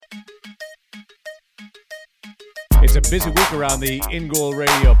It's a busy week around the In Goal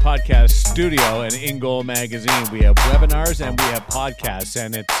Radio podcast studio and In Goal magazine. We have webinars and we have podcasts,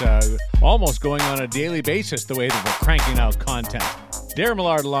 and it's almost going on a daily basis the way that we're cranking out content. Darren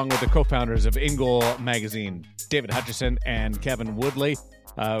Millard, along with the co-founders of In Goal magazine, David Hutchison and Kevin Woodley,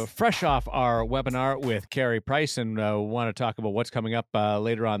 fresh off our webinar with Carey Price, and want to talk about what's coming up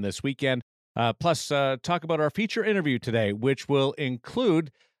later on this weekend. Plus, talk about our feature interview today, which will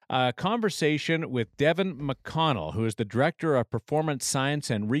include a conversation with Devin McConnell, who is the Director of Performance Science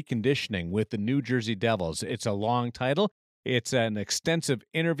and Reconditioning with the New Jersey Devils. It's a long title. It's an extensive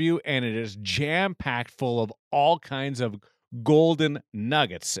interview, and it is jam-packed full of all kinds of golden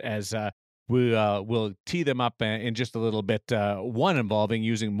nuggets, as we'll tee them up in just a little bit. One involving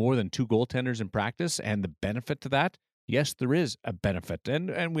using more than two goaltenders in practice and the benefit to that. Yes, there is a benefit,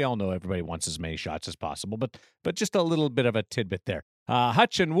 and we all know everybody wants as many shots as possible, but just a little bit of a tidbit there.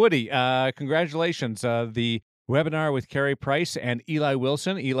 Hutch and Woody, congratulations. The webinar with Carey Price and Eli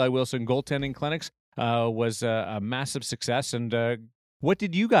Wilson Goaltending Clinics, was a massive success. And what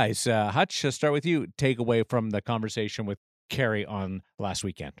did you guys, Hutch, start with you, take away from the conversation with Carey on last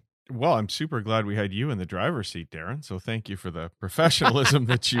weekend? Well, I'm super glad we had you in the driver's seat, Darren. So thank you for the professionalism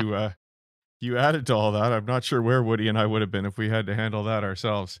that you added to all that. I'm not sure where Woody and I would have been if we had to handle that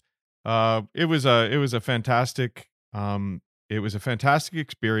ourselves. It was a fantastic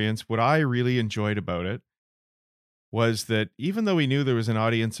experience. What I really enjoyed about it was that even though we knew there was an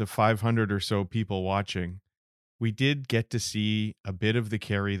audience of 500 or so people watching, we did get to see a bit of the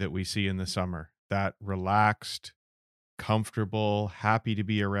Carey that we see in the summer. That relaxed, comfortable, happy to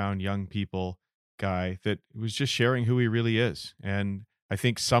be around young people guy that was just sharing who he really is. And I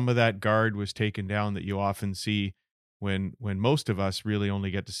think some of that guard was taken down that you often see when most of us really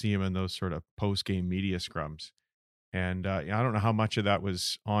only get to see him in those sort of post-game media scrums. And I don't know how much of that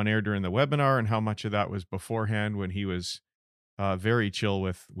was on air during the webinar and how much of that was beforehand when he was very chill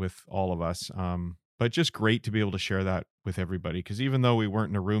with all of us. But just great to be able to share that with everybody, because even though we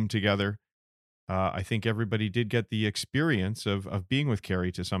weren't in a room together, I think everybody did get the experience of being with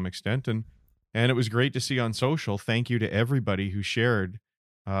Carey to some extent. And it was great to see on social. Thank you to everybody who shared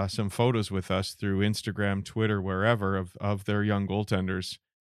some photos with us through Instagram, Twitter, wherever of their young goaltenders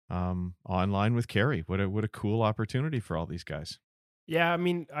online with Carey. What a cool opportunity for all these guys. Yeah, I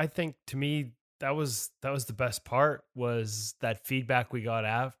mean, I think to me that was the best part, was that feedback we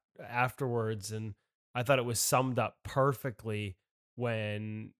got afterwards, and I thought it was summed up perfectly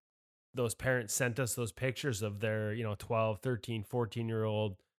when those parents sent us those pictures of their 12, 13,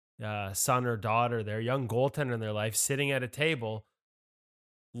 14-year-old son or daughter, their young goaltender in their life, sitting at a table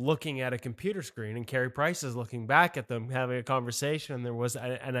looking at a computer screen, and Carey Price is looking back at them having a conversation. And there was,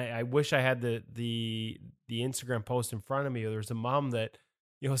 and I wish I had the Instagram post in front of me. There was a mom that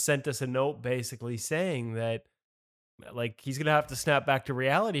sent us a note basically saying that, like, he's gonna have to snap back to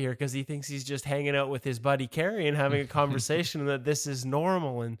reality here because he thinks he's just hanging out with his buddy Carey and having a conversation, and that this is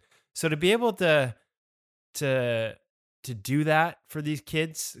normal. And so to be able to do that for these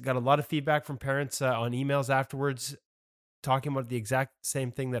kids, got a lot of feedback from parents on emails afterwards, talking about the exact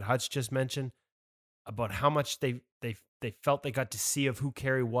same thing that Hutch just mentioned, about how much they felt they got to see of who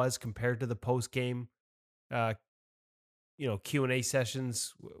Carey was compared to the post game, Q&A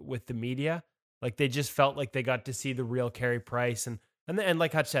sessions with the media. Like, they just felt like they got to see the real Carey Price, and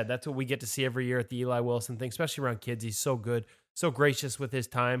like Hutch said, that's what we get to see every year at the Eli Wilson thing, especially around kids. He's so good, so gracious with his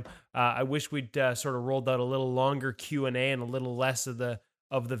time. I wish we'd sort of rolled out a little longer Q&A and a little less of the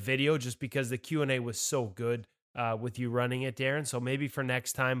video, just because the Q&A was so good with you running it, Darren. So maybe for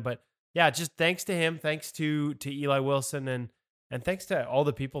next time. But yeah, just thanks to him, thanks to Eli Wilson, and thanks to all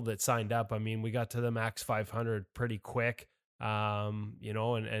the people that signed up. I mean, we got to the max 500 pretty quick. And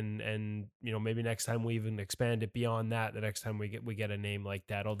maybe next time we even expand it beyond that. The next time we get a name like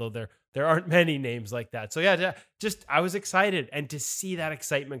that, although there aren't many names like that. So yeah, just I was excited, and to see that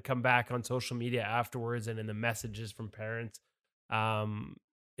excitement come back on social media afterwards and in the messages from parents,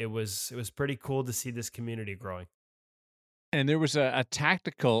 it was pretty cool to see this community growing. And there was a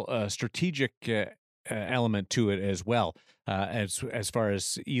tactical, strategic element to it as well, as far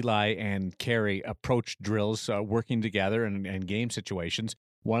as Eli and Carey approached drills, working together in game situations.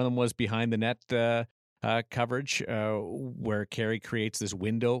 One of them was behind the net coverage, where Carey creates this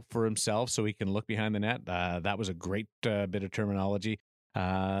window for himself so he can look behind the net. That was a great bit of terminology.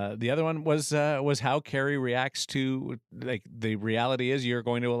 The other one was how Carey reacts to, like, the reality is you're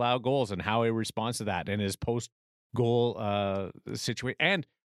going to allow goals, and how he responds to that in his post-goal situation. And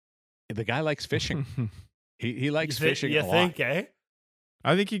the guy likes fishing. he likes fishing a lot. You think, eh?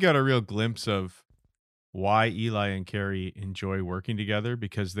 I think you got a real glimpse of why Eli and Carey enjoy working together,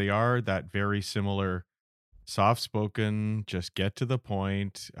 because they are that very similar soft spoken, just get to the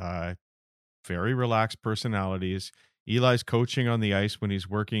point, very relaxed personalities. Eli's coaching on the ice when he's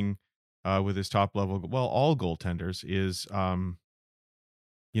working with his top level, well, all goaltenders is,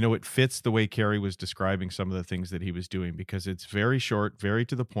 it fits the way Carey was describing some of the things that he was doing because it's very short, very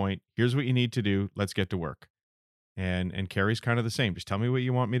to the point. Here's what you need to do. Let's get to work. And Carey's kind of the same. Just tell me what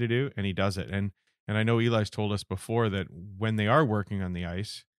you want me to do, and he does it. And I know Eli's told us before that when they are working on the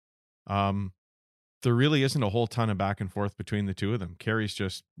ice, there really isn't a whole ton of back and forth between the two of them. Carey's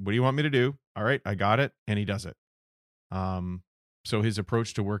just, what do you want me to do? All right, I got it, and he does it. So his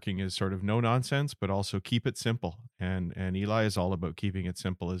approach to working is sort of no nonsense, but also keep it simple. And Eli is all about keeping it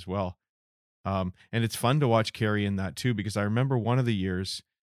simple as well. And it's fun to watch Carey in that too, because I remember one of the years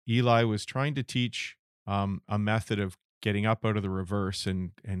Eli was trying to teach a method of getting up out of the reverse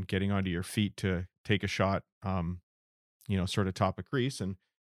and getting onto your feet to take a shot, sort of top of crease. And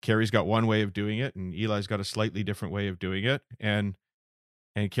Carey's got one way of doing it, and Eli's got a slightly different way of doing it.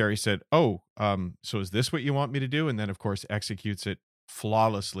 And Carey said, "Oh, so is this what you want me to do?" And then, of course, executes it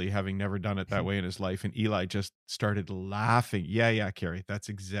flawlessly, having never done it that way in his life. And Eli just started laughing. Yeah, Carey, that's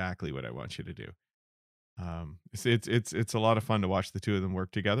exactly what I want you to do. It's a lot of fun to watch the two of them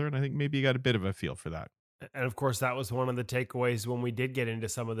work together, and I think maybe you got a bit of a feel for that. And of course, that was one of the takeaways when we did get into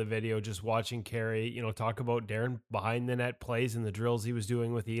some of the video, just watching Carey, talk about Darren behind the net plays and the drills he was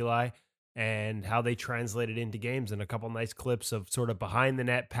doing with Eli and how they translated into games, and a couple nice clips of sort of behind the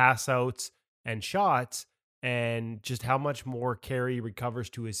net pass outs and shots, and just how much more Carey recovers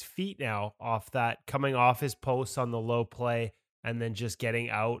to his feet now off that, coming off his posts on the low play and then just getting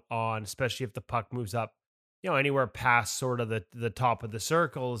out on, especially if the puck moves up, anywhere past sort of the top of the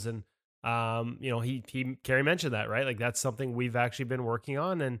circles. And Carey mentioned that, right? Like that's something we've actually been working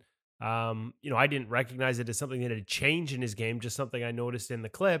on. And, I didn't recognize it as something that had changed in his game, just something I noticed in the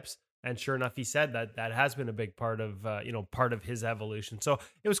clips. And sure enough, he said that has been a big part of, part of his evolution. So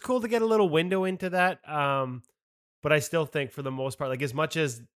it was cool to get a little window into that. But I still think for the most part, like as much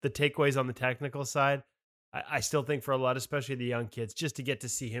as the takeaways on the technical side, I still think for a lot, especially the young kids, just to get to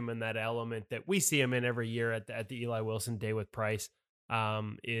see him in that element that we see him in every year at the Eli Wilson Day with Price,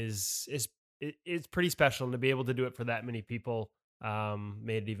 is pretty special. And to be able to do it for that many people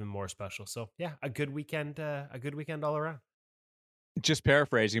made it even more special. So yeah, a good weekend all around. Just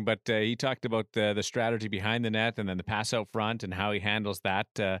paraphrasing, but he talked about the strategy behind the net and then the pass out front and how he handles that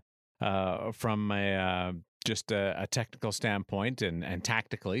from just a technical standpoint and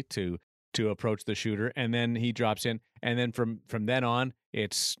tactically to approach the shooter. And then he drops in, and then from then on,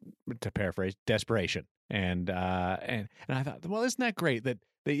 it's, to paraphrase, desperation. And I thought, well, isn't that great that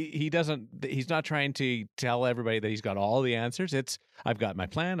he's not trying to tell everybody that he's got all the answers. It's, I've got my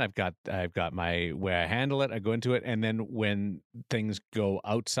plan. I've got my way I handle it. I go into it. And then when things go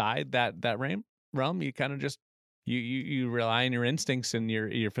outside that realm, you kind of just, you rely on your instincts and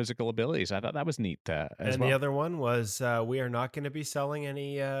your physical abilities. I thought that was neat. And the other one was, we are not going to be selling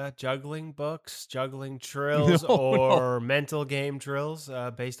any juggling books, juggling drills, or mental game drills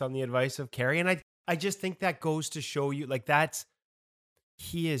based on the advice of Carey. And I just think that goes to show you, like,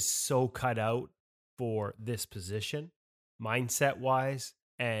 he is so cut out for this position, mindset wise,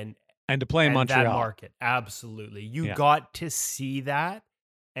 and to play in Montreal. That market. Absolutely. You got to see that.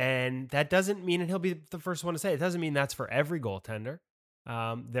 And that doesn't mean, and he'll be the first one to say, it doesn't mean that's for every goaltender.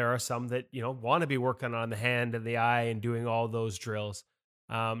 There are some that, want to be working on the hand and the eye and doing all those drills.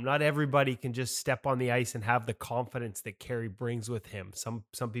 Not everybody can just step on the ice and have the confidence that Carey brings with him.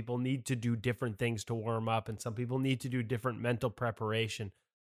 Some people need to do different things to warm up, and some people need to do different mental preparation.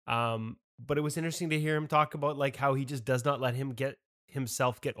 But it was interesting to hear him talk about like how he just does not let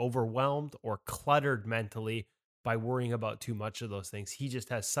himself get overwhelmed or cluttered mentally by worrying about too much of those things. He just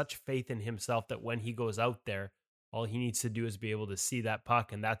has such faith in himself that when he goes out there, all he needs to do is be able to see that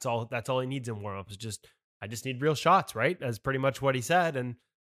puck, and that's all he needs in warm up. Is I just need real shots, right? That's pretty much what he said, and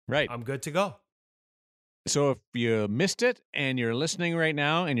right, I'm good to go. So if you missed it and you're listening right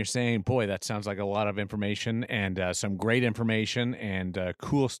now and you're saying, boy, that sounds like a lot of information and some great information and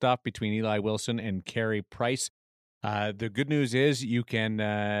cool stuff between Eli Wilson and Carey Price, the good news is you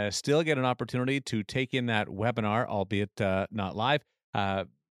can still get an opportunity to take in that webinar, albeit not live.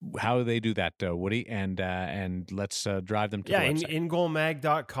 How do they do that, Woody? And let's drive them to the website.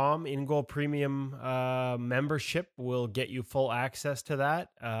 InGoalMag.com, InGoal Premium membership will get you full access to that.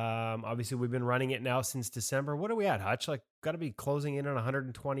 Obviously, we've been running it now since December. What are we at, Hutch? Like, got to be closing in on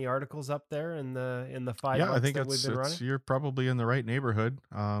 120 articles up there in the 5 months I think that we've been running. You're probably in the right neighborhood.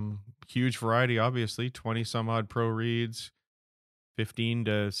 Huge variety, obviously. 20 some odd pro reads, 15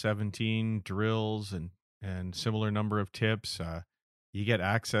 to 17 drills, and similar number of tips. You get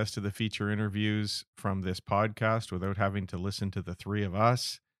access to the feature interviews from this podcast without having to listen to the three of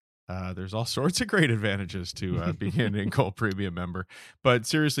us. There's all sorts of great advantages to being an In Goal Premium member. But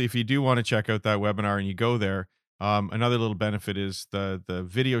seriously, if you do want to check out that webinar and you go there, another little benefit is the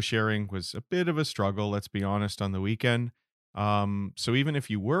video sharing was a bit of a struggle, let's be honest, on the weekend. So even if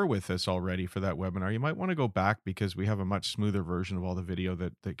you were with us already for that webinar, you might want to go back because we have a much smoother version of all the video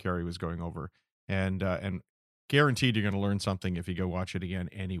that Carrie was going over. And guaranteed you're going to learn something if you go watch it again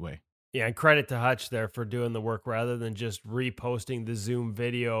anyway. Yeah, and credit to Hutch there for doing the work rather than just reposting the Zoom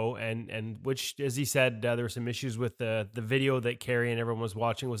video, and which, as he said, there were some issues with the video that Carrie and everyone was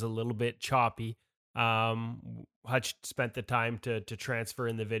watching was a little bit choppy. Hutch spent the time to transfer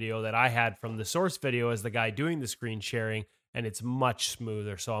in the video that I had from the source video as the guy doing the screen sharing, and it's much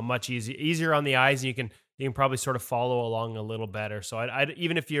smoother, so much easier on the eyes, and you can probably sort of follow along a little better. So I'd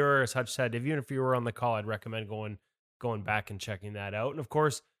even if you're, as Hutch said, even if you were on the call, I'd recommend going back and checking that out. And of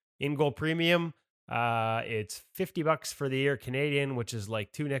course, In Goal Premium, it's $50 for the year Canadian, which is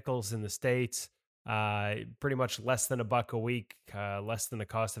like 2 nickels in the States. Pretty much less than $1 a week, less than the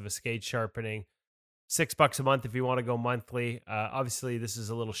cost of a skate sharpening. $6 a month if you want to go monthly. Obviously, this is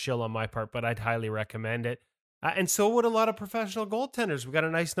a little shill on my part, but I'd highly recommend it. And so would a lot of professional goaltenders. We got a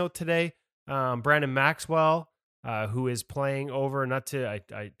nice note today. Brandon Maxwell, who is playing over,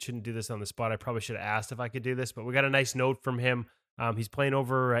 I shouldn't do this on the spot. I probably should have asked if I could do this, but we got a nice note from him. He's playing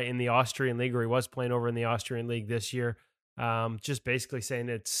over in the Austrian League, or he was playing over in the Austrian League this year. Just basically saying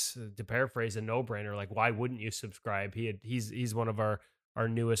it's, to paraphrase, a no-brainer. Like, why wouldn't you subscribe? He's one of our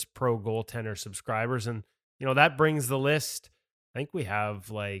newest pro goaltender subscribers. And, that brings the list. I think we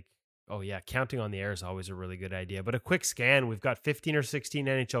have counting on the air is always a really good idea. But a quick scan, we've got 15 or 16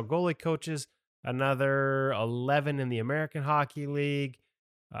 NHL goalie coaches, another 11 in the American Hockey League,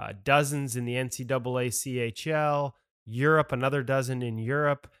 dozens in the NCAA CHL, Europe, another dozen in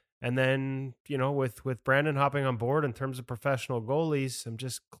Europe. And then, with Brandon hopping on board in terms of professional goalies, I'm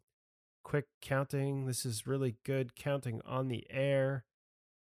just quick counting. This is really good counting on the air.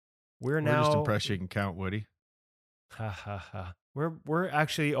 We're just impressed you can count, Woody. We're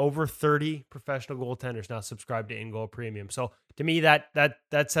actually over 30 professional goaltenders now subscribed to In Goal Premium. So to me, that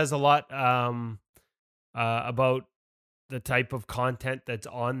says a lot about the type of content that's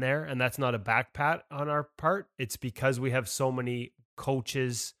on there. And that's not a back pat on our part. It's because we have so many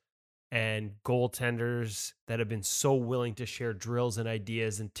coaches and goaltenders that have been so willing to share drills and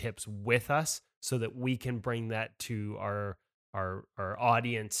ideas and tips with us so that we can bring that to our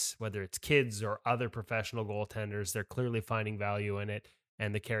audience, whether it's kids or other professional goaltenders. They're clearly finding value in it.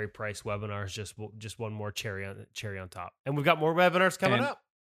 And the Carey Price webinar is just one more cherry on top. And we've got more webinars coming up.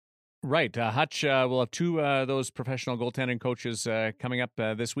 Right. Hutch will have 2 those professional goaltending coaches coming up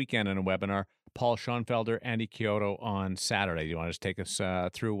this weekend in a webinar. Paul Schoenfelder, Andy Chiodo on Saturday. Do you want to just take us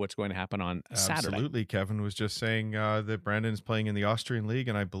through what's going to happen on Saturday? Absolutely. Kevin was just saying that Brandon's playing in the Austrian League,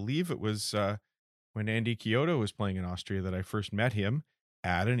 and I believe it was when Andy Chiodo was playing in Austria that I first met him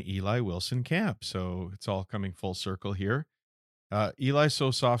at an Eli Wilson camp. So it's all coming full circle here. Eli's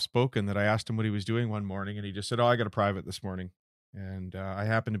so soft-spoken that I asked him what he was doing one morning, and he just said, I got a private this morning. And I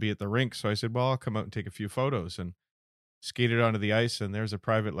happened to be at the rink, so I said, well, I'll come out and take a few photos, and skated onto the ice, and there's a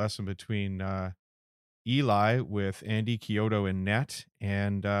private lesson between Eli with Andy Chiodo in net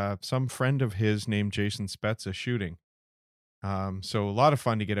and some friend of his named Jason Spezza shooting. So a lot of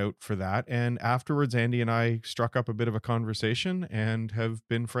fun to get out for that. And afterwards, Andy and I struck up a bit of a conversation and have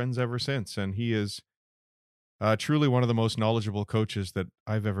been friends ever since. And he is truly one of the most knowledgeable coaches that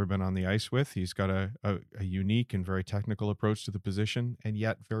I've ever been on the ice with. He's got a unique and very technical approach to the position, and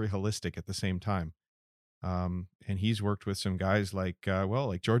yet very holistic at the same time. And he's worked with some guys like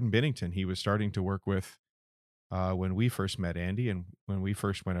Jordan Binnington. He was starting to work with when we first met Andy and when we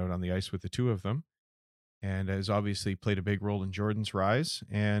first went out on the ice with the 2 of them, and has obviously played a big role in Jordan's rise.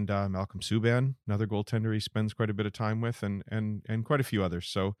 And Malcolm Subban, another goaltender he spends quite a bit of time with, and quite a few others.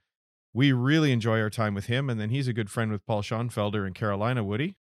 So we really enjoy our time with him. And then he's a good friend with Paul Schoenfelder in Carolina,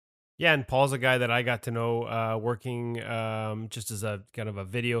 Woody. Yeah, and Paul's a guy that I got to know working just as a kind of a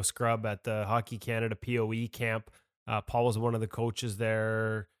video scrub at the Hockey Canada POE camp. Paul was one of the coaches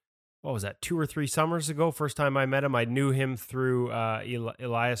there. What was that, 2 or 3 summers ago? First time I met him, I knew him through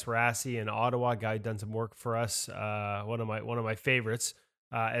Elias Rassi in Ottawa. Guy who'd done some work for us. One of my favorites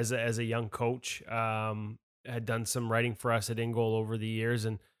as a young coach. Had done some writing for us at In Goal over the years,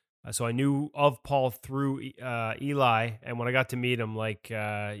 and so I knew of Paul through Eli, and when I got to meet him,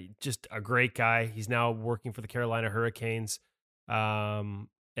 just a great guy. He's now working for the Carolina Hurricanes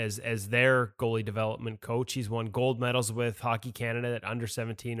as their goalie development coach. He's won gold medals with Hockey Canada at under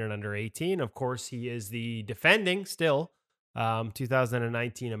 17 and under 18. Of course, he is the defending still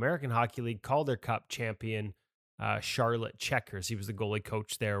 2019 American Hockey League Calder Cup champion Charlotte Checkers. He was the goalie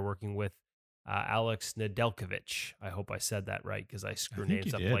coach there, working with Alex Nedeljkovic. I hope I said that right, because I screw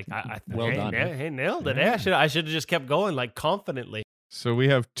names up. did. Like Well done. Hey, nailed it. Yeah. I should have just kept going like confidently. So we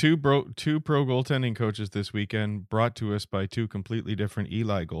have two pro goaltending coaches this weekend, brought to us by two completely different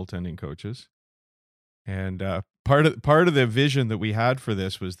Eli goaltending coaches. And part of the vision that we had for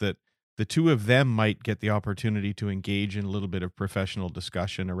this was that the two of them might get the opportunity to engage in a little bit of professional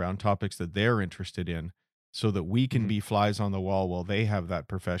discussion around topics that they're interested in, so that we can be flies on the wall while they have that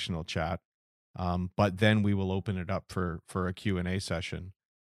professional chat. But then we will open it up for a Q&A session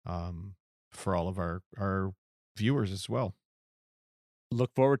for all of our viewers as well.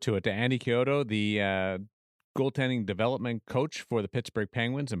 Look forward to it. To Andy Chiodo, the goaltending development coach for the Pittsburgh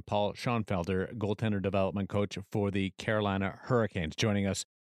Penguins, and Paul Schoenfelder, goaltender development coach for the Carolina Hurricanes, joining us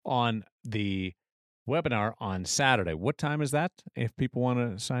on the webinar on Saturday. What time is that, if people want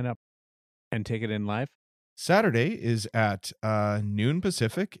to sign up and take it in live? Saturday is at noon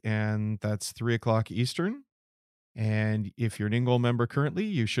Pacific, and that's 3:00 Eastern. And if you're an InGoal member currently,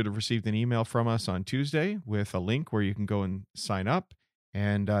 you should have received an email from us on Tuesday with a link where you can go and sign up.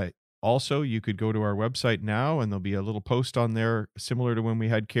 And also, you could go to our website now, and there'll be a little post on there similar to when we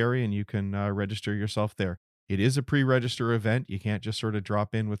had Carey, and you can register yourself there. It is a pre-register event. You can't just sort of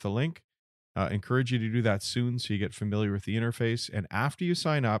drop in with a link. Encourage you to do that soon so you get familiar with the interface. And after you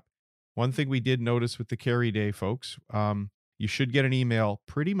sign up, one thing we did notice with the Carey Day, folks, you should get an email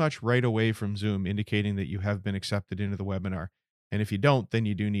pretty much right away from Zoom indicating that you have been accepted into the webinar. And if you don't, then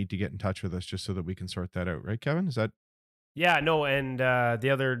you do need to get in touch with us just so that we can sort that out. Right, Kevin? Is that? Yeah, no, and the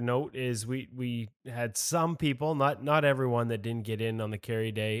other note is we had some people, not everyone, that didn't get in on the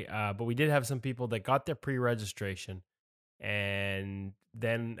Carey Day, but we did have some people that got their pre-registration, and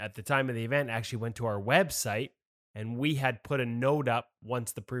then at the time of the event actually went to our website, and we had put a note up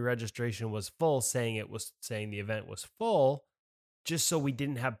once the pre-registration was full saying the event was full, just so we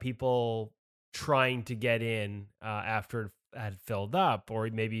didn't have people trying to get in after it had filled up, or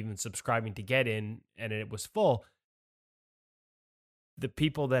maybe even subscribing to get in and it was full. The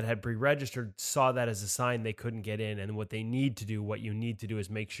people that had pre-registered saw that as a sign they couldn't get in. And what you need to do is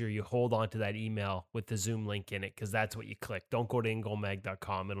make sure you hold on to that email with the Zoom link in it, because that's what you click. Don't go to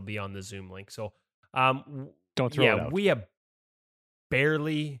ingoalmag.com. It'll be on the Zoom link. So don't throw it out. We have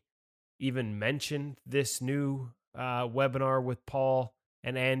barely even mentioned this new webinar with Paul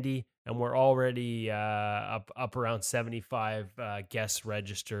and Andy, and we're already up around 75 guests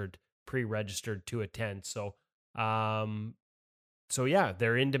registered, pre-registered to attend. So yeah,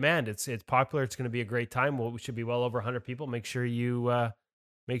 they're in demand. It's popular. It's going to be a great time. We should be well over 100 people. Make sure you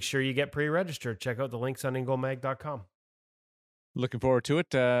get pre-registered. Check out the links on ingoalmag.com. Looking forward to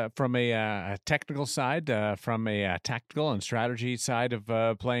it from a technical side, from a tactical and strategy side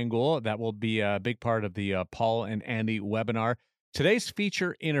of playing goal. That will be a big part of the Paul and Andy webinar. Today's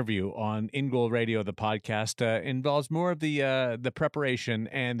feature interview on InGoal Radio, the podcast, involves more of the preparation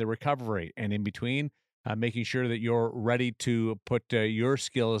and the recovery, and in between, making sure that you're ready to put your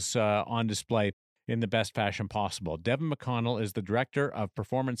skills on display in the best fashion possible. Devin McConnell is the Director of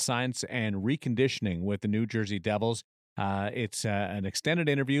Performance Science and Reconditioning with the New Jersey Devils. It's an extended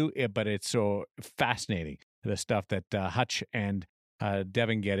interview, but it's so fascinating, the stuff that Hutch and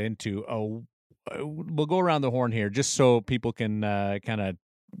Devin get into. We'll go around the horn here just so people can kind of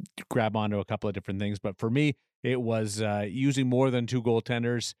grab onto a couple of different things. But for me, it was using more than two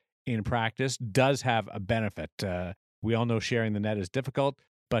goaltenders in practice does have a benefit. We all know sharing the net is difficult,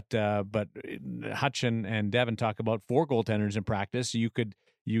 but Hutch and Devin talk about 4 goaltenders in practice. You could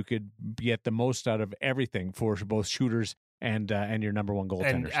get the most out of everything for both shooters and your number one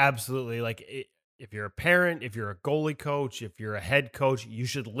goaltenders. And absolutely, if you're a parent, if you're a goalie coach, if you're a head coach, you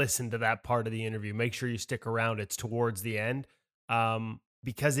should listen to that part of the interview. Make sure you stick around. It's towards the end,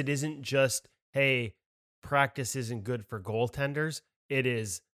 because it isn't just, hey, practice isn't good for goaltenders. It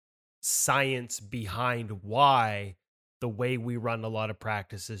is science behind why the way we run a lot of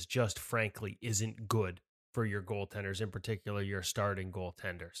practices just frankly isn't good for your goaltenders, in particular your starting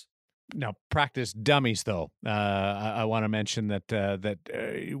goaltenders. Now, practice dummies, though. I want to mention that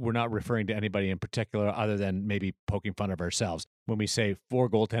we're not referring to anybody in particular other than maybe poking fun of ourselves when we say 4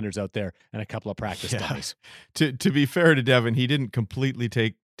 goaltenders out there and a couple of practice dummies. To be fair to Devin, he didn't completely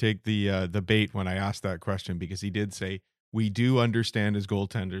take the bait when I asked that question, because he did say, we do understand as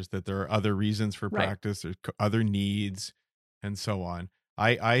goaltenders that there are other reasons for practice, there's other needs, and so on.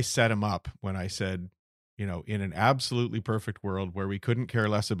 I set him up when I said, in an absolutely perfect world where we couldn't care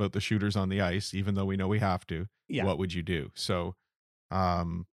less about the shooters on the ice, even though we know we have to, what would you do? So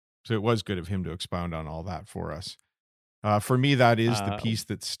it was good of him to expound on all that for us. For me, that is the Uh, piece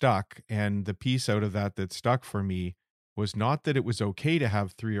that stuck. And the piece out of that stuck for me was not that it was okay to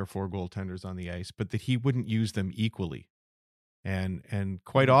have 3 or 4 goaltenders on the ice, but that he wouldn't use them equally. And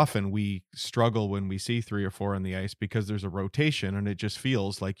quite Mhm. often we struggle when we see 3 or 4 on the ice because there's a rotation and it just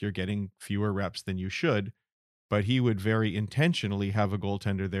feels like you're getting fewer reps than you should. But he would very intentionally have a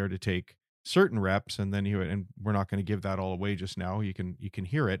goaltender there to take certain reps, and then and we're not going to give that all away just now. You can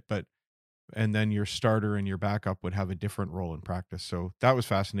hear it, but and then your starter and your backup would have a different role in practice. So that was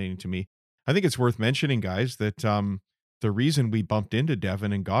fascinating to me. I think it's worth mentioning, guys, that the reason we bumped into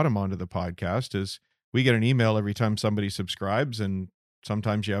Devin and got him onto the podcast is we get an email every time somebody subscribes, and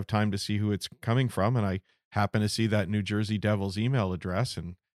sometimes you have time to see who it's coming from. And I happen to see that New Jersey Devils email address, and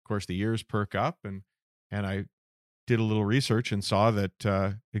of course the ears perk up, and I did a little research and saw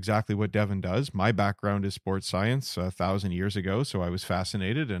that exactly what Devin does. My background is sports science 1,000 years ago, so I was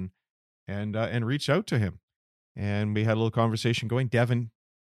fascinated and reached out to him, and we had a little conversation going. Devin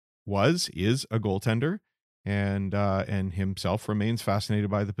is a goaltender, and himself remains fascinated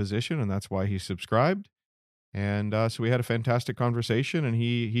by the position, and that's why he subscribed. And so we had a fantastic conversation, and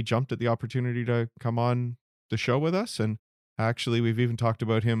he jumped at the opportunity to come on the show with us. And actually, we've even talked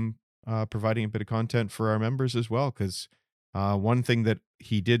about him providing a bit of content for our members as well, because one thing that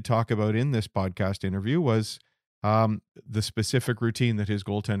he did talk about in this podcast interview was the specific routine that his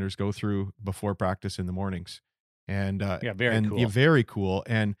goaltenders go through before practice in the mornings. And yeah, very and yeah, cool. very cool.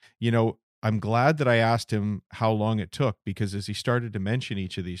 And I'm glad that I asked him how long it took, because as he started to mention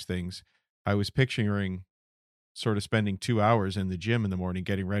each of these things, I was picturing sort of spending 2 hours in the gym in the morning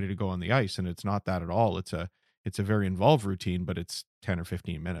getting ready to go on the ice, and it's not that at all. It's a very involved routine, but it's 10 or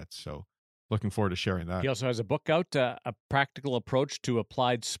 15 minutes. So looking forward to sharing that. He also has a book out, A Practical Approach to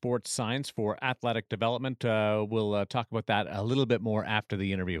Applied Sports Science for Athletic Development. We'll talk about that a little bit more after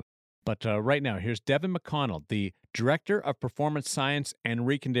the interview. But right now, here's Devin McConnell, the Director of Performance Science and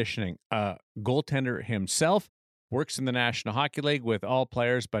Reconditioning, goaltender himself, works in the National Hockey League with all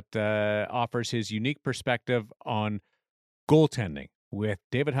players, but offers his unique perspective on goaltending with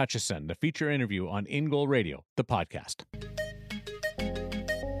David Hutchison, the feature interview on In Goal Radio, the podcast.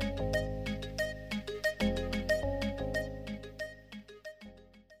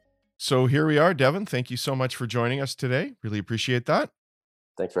 So here we are, Devin. Thank you so much for joining us today. Really appreciate that.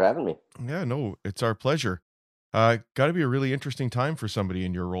 Thanks for having me. Yeah, no, it's our pleasure. Got to be a really interesting time for somebody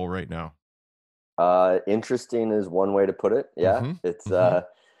in your role right now. Interesting is one way to put it. Yeah, it's a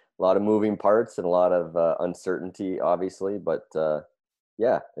lot of moving parts and a lot of uncertainty, obviously. But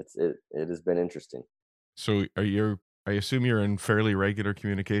yeah, it has been interesting. So I assume you're in fairly regular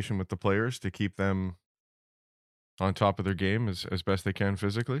communication with the players to keep them on top of their game as best they can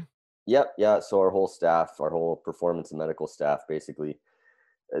physically? Yep. Yeah. So our whole staff, our whole performance and medical staff, basically,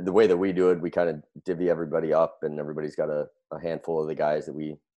 the way that we do it, we kind of divvy everybody up, and everybody's got a handful of the guys that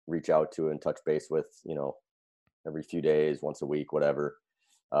we reach out to and touch base with, every few days, once a week, whatever.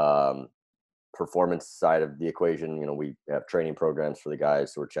 Performance side of the equation, we have training programs for the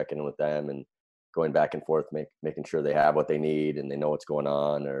guys, so we're checking in with them and going back and forth, making sure they have what they need and they know what's going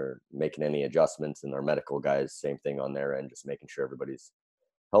on, or making any adjustments. And our medical guys, same thing on their end, just making sure everybody's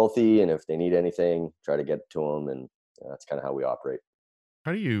healthy, and if they need anything, try to get it to them. And that's kind of how we operate.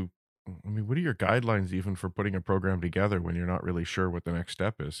 What are your guidelines even for putting a program together when you're not really sure what the next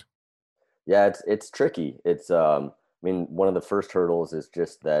step is? Yeah, it's tricky. It's one of the first hurdles is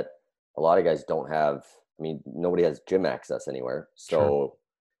just that a lot of guys don't have, nobody has gym access anywhere. So,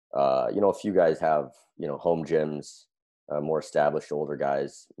 a few guys have, home gyms, more established older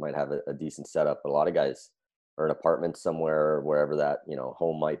guys might have a decent setup, but a lot of guys are in apartments somewhere, wherever that,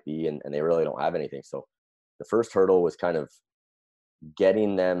 home might be, and they really don't have anything. So the first hurdle was kind of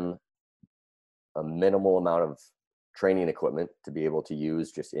getting them a minimal amount of training equipment to be able to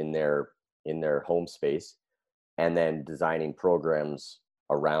use just in their home space, and then designing programs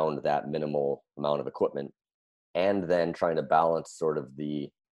around that minimal amount of equipment, and then trying to balance sort of the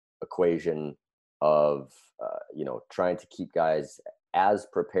equation of trying to keep guys as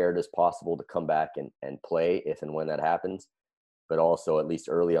prepared as possible to come back and play if and when that happens, but also at least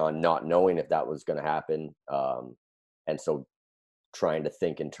early on not knowing if that was going to happen, and so trying to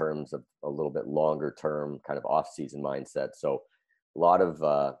think in terms of a little bit longer term kind of off season mindset. So a lot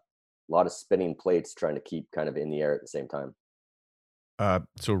of spinning plates, trying to keep kind of in the air at the same time.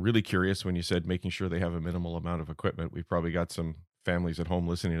 So really curious when you said making sure they have a minimal amount of equipment. We've probably got some families at home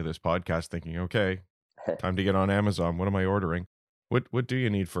listening to this podcast thinking, okay, time to get on Amazon. What am I ordering? What do you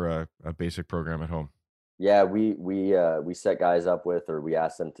need for a basic program at home? Yeah, we set guys up with, or we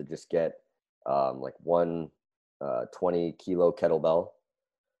ask them to just get like one 20 kilo kettlebell,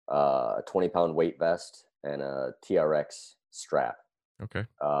 a 20-pound weight vest, and a TRX strap. Okay.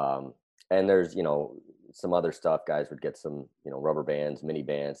 And there's, some other stuff. Guys would get some, rubber bands, mini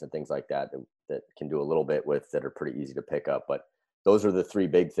bands, and things like that can do a little bit with, that are pretty easy to pick up. But those are the three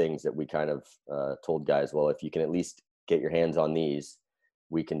big things that we kind of told guys, well, if you can at least get your hands on these,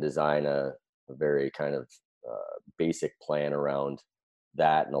 we can design a very kind of basic plan around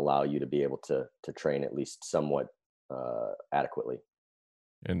that and allow you to be able to train at least somewhat adequately.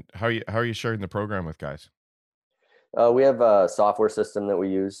 And how are you sharing the program with guys? We have a software system that we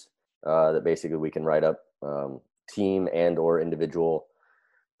use that basically we can write up team and or individual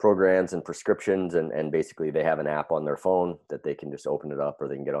programs and prescriptions, and basically they have an app on their phone that they can just open it up, or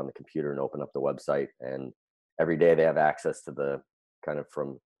they can get on the computer and open up the website, and every day they have access to the kind of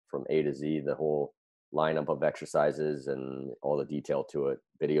from A to Z, the whole lineup of exercises and all the detail to it.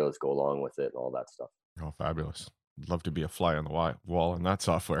 Videos go along with it and all that stuff. Oh, fabulous. I'd love to be a fly on the wall in that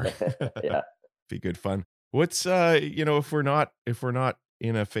software. Yeah. Be good fun. What's if we're not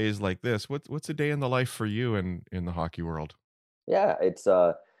in a phase like this, what's a day in the life for you in the hockey world? Yeah, it's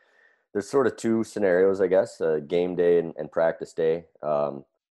there's sort of two scenarios, I guess, game day and practice day.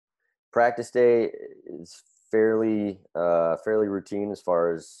 Practice day is fairly routine as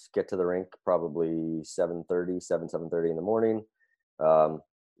far as get to the rink, probably 7:30 in the morning.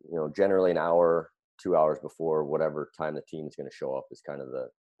 Generally an hour, 2 hours before whatever time the team is going to show up is kind of the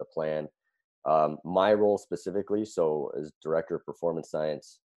plan. My role specifically, so as director of performance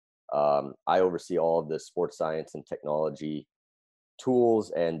science, I oversee all of the sports science and technology tools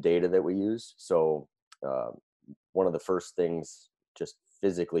and data that we use. So one of the first things just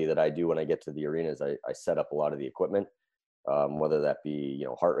physically that I do when I get to the arena is I set up a lot of the equipment, whether that be,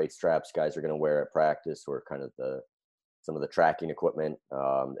 heart rate straps guys are going to wear at practice, or kind of some of the tracking equipment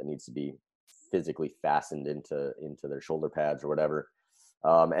that needs to be physically fastened into their shoulder pads or whatever.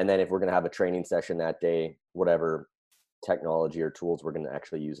 And then if we're going to have a training session that day, whatever technology or tools we're going to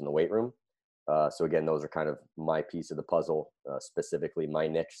actually use in the weight room. So again, those are kind of my piece of the puzzle, specifically my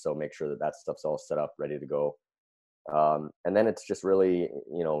niche. So make sure that stuff's all set up, ready to go. And then it's just really,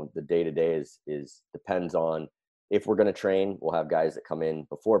 the day to day is depends on if we're going to train. We'll have guys that come in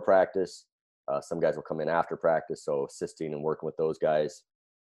before practice. Some guys will come in after practice. So assisting and working with those guys.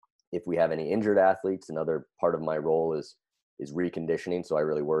 If we have any injured athletes, another part of my role is reconditioning. So I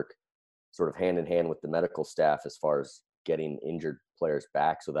really work sort of hand in hand with the medical staff as far as getting injured players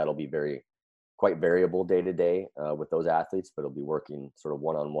back. So that'll be quite variable day to day with those athletes, but it'll be working sort of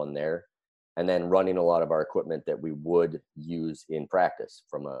one-on-one there. And then running a lot of our equipment that we would use in practice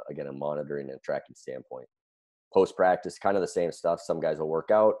from a monitoring and tracking standpoint. Post practice, kind of the same stuff. Some guys will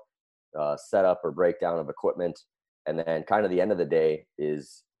work out, setup or breakdown of equipment, and then kind of the end of the day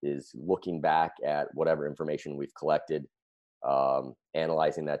is looking back at whatever information we've collected,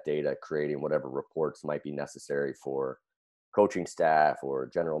 analyzing that data, creating whatever reports might be necessary for coaching staff or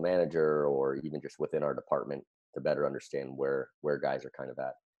general manager, or even just within our department to better understand where guys are kind of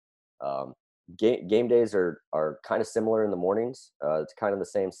at. Game days are kind of similar in the mornings. It's kind of the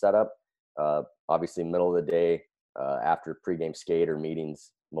same setup. Obviously, middle of the day, after pregame skate or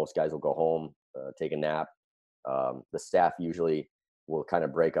meetings, most guys will go home, take a nap. The staff usually will kind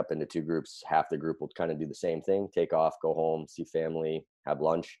of break up into two groups. Half the group will kind of do the same thing, take off, go home, see family, have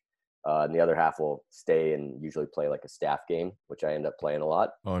lunch. And the other half will stay and usually play like a staff game, which I end up playing a lot.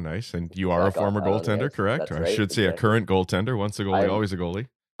 Oh, nice. And you are a former goaltender, correct? Or I should say a current goaltender. Once a goalie, always a goalie.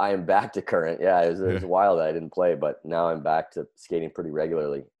 I am back to current. Yeah, it was a while that I didn't play, but now I'm back to skating pretty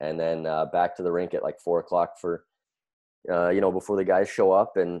regularly. And then back to the rink at like 4:00 for, before the guys show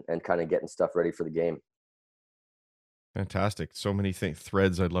up and kind of getting stuff ready for the game. Fantastic. So many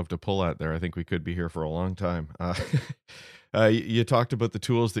threads I'd love to pull at there. I think we could be here for a long time. You talked about the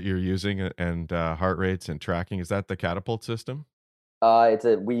tools that you're using and heart rates and tracking. Is that the Catapult system?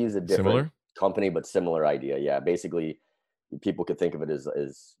 We use a different Similar? company, but similar idea. Yeah, basically, people could think of it as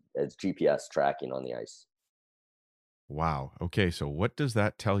GPS tracking on the ice. Wow. Okay, so what does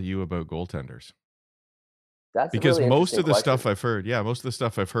that tell you about goaltenders? That's because really most of the question.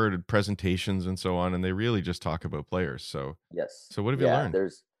 stuff I've heard, presentations and so on, and they really just talk about players. So yes. So what have you learned?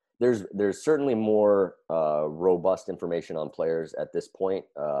 There's certainly more robust information on players at this point.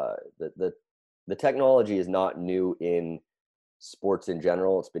 The technology is not new in sports in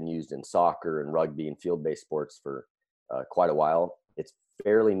general. It's been used in soccer and rugby and field-based sports for quite a while. It's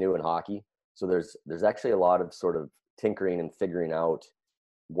fairly new in hockey. So there's actually a lot of sort of tinkering and figuring out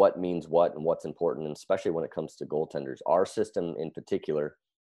what means what and what's important, and especially when it comes to goaltenders. Our system in particular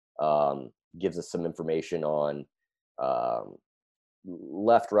gives us some information on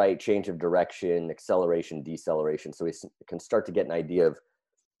left, right, change of direction, acceleration, deceleration. So we can start to get an idea of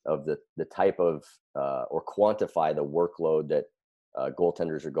the type of or quantify the workload that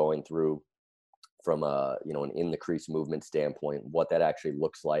goaltenders are going through from a an in the crease movement standpoint, what that actually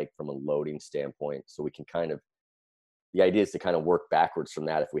looks like from a loading standpoint, so we can kind of, the idea is to kind of work backwards from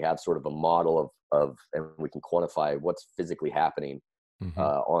that. If we have sort of a model of and we can quantify what's physically happening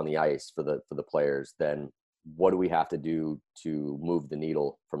on the ice for the players, then what do we have to do to move the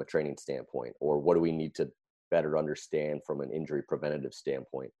needle from a training standpoint, or what do we need to better understand from an injury preventative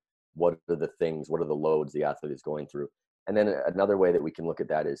standpoint? What are the things, what are the loads the athlete is going through? And then another way that we can look at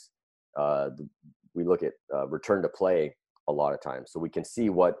that is we look at return to play a lot of times, so we can see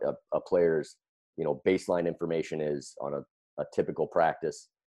what a player's baseline information is on a typical practice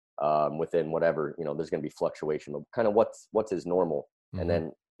within whatever, there's going to be fluctuation, but kind of what's his normal. And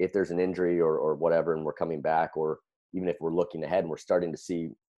then if there's an injury or whatever, and we're coming back, or even if we're looking ahead and we're starting to see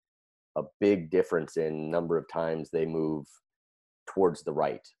a big difference in number of times they move towards the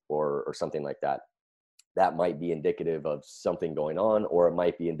right or something like that, that might be indicative of something going on, or it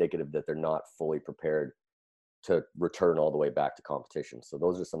might be indicative that they're not fully prepared to return all the way back to competition. So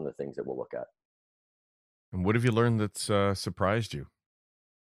those are some of the things that we'll look at. And what have you learned that's surprised you?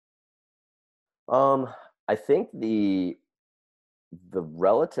 I think the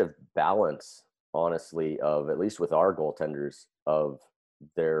relative balance, honestly, of, at least with our goaltenders, of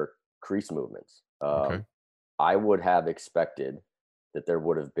their crease movements. Okay. I would have expected that there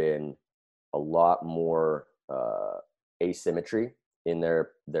would have been a lot more asymmetry in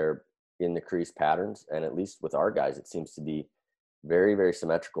their in the crease patterns, and at least with our guys, it seems to be very, very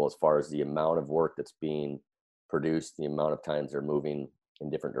symmetrical as far as the amount of work that's being produced, the amount of times they're moving in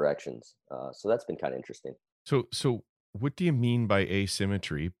different directions. So that's been kind of interesting. So what do you mean by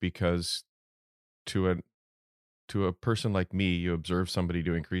asymmetry? Because to a person like me, you observe somebody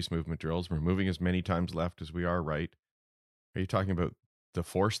doing crease movement drills, we're moving as many times left as we are right. Are you talking about the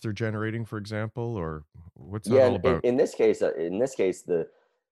force they're generating, for example, or what's that all about? In this case,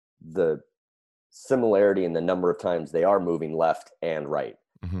 the similarity in the number of times they are moving left and right.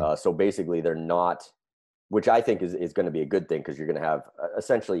 So basically, they're not, which I think is going to be a good thing, because you're going to have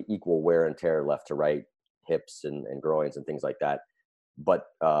essentially equal wear and tear left to right, hips and groins and things like that. But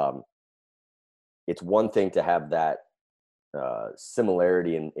it's one thing to have that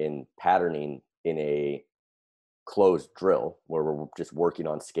similarity in patterning in a closed drill where we're just working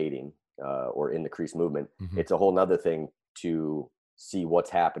on skating or in the crease movement. It's a whole nother thing to see what's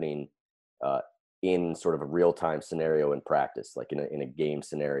happening in sort of a real-time scenario in practice, like in a game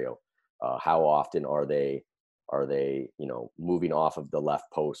scenario. How often are they moving off of the left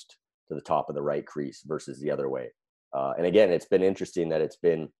post to the top of the right crease versus the other way? And again, it's been interesting that it's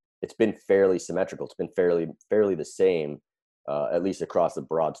been fairly symmetrical. It's been fairly the same, at least across the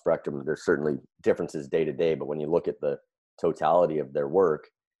broad spectrum. There's certainly differences day to day, but when you look at the totality of their work,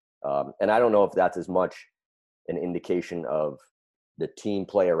 and I don't know if that's as much an indication of the team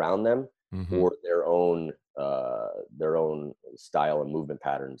play around them or their own style and movement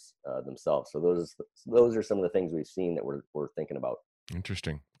patterns themselves. So those are some of the things we've seen that we're thinking about.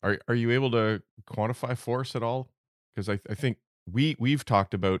 Interesting. Are you able to quantify force at all? Because I think we've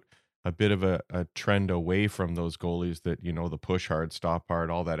talked about a bit of a trend away from those goalies that, the push hard, stop hard,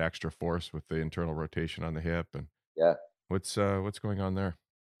 all that extra force with the internal rotation on the hip. And yeah, what's going on there?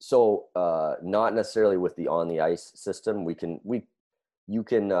 So not necessarily with the on the ice system. You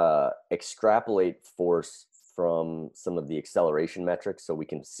can extrapolate force from some of the acceleration metrics, so we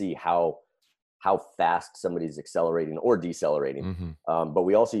can see how fast somebody's accelerating or decelerating. But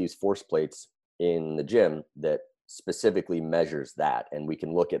we also use force plates in the gym that specifically measures that, and we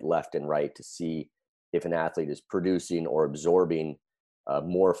can look at left and right to see if an athlete is producing or absorbing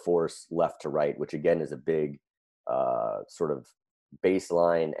more force left to right, which again is a big sort of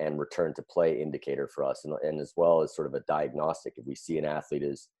baseline and return to play indicator for us, and as well as sort of a diagnostic. If we see an athlete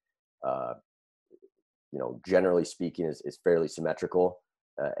is generally speaking is fairly symmetrical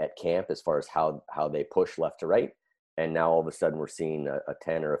at camp as far as how they push left to right, and now all of a sudden we're seeing a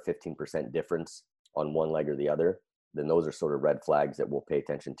 10 or a 15% difference on one leg or the other, then those are sort of red flags that we'll pay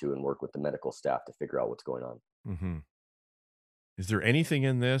attention to and work with the medical staff to figure out what's going on. Is there anything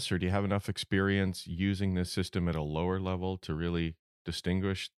in this, or do you have enough experience using this system at a lower level to really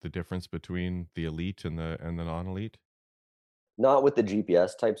distinguish the difference between the elite and the non-elite? Not with the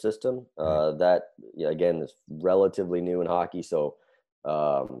GPS type system. That, again, is relatively new in hockey. So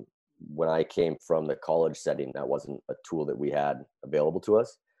when I came from the college setting, that wasn't a tool that we had available to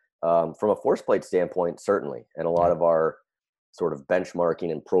us. From a force plate standpoint, certainly. And a lot of our sort of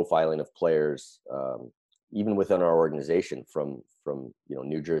benchmarking and profiling of players, even within our organization from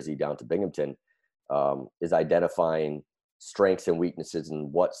New Jersey down to Binghamton, is identifying strengths and weaknesses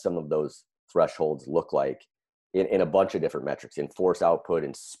and what some of those thresholds look like in a bunch of different metrics, in force output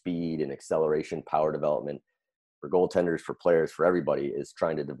and speed and acceleration, power development, for goaltenders, for players, for everybody, is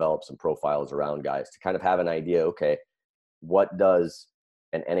trying to develop some profiles around guys to kind of have an idea, okay, what does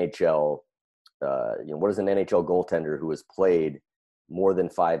an NHL, what does an NHL goaltender who has played more than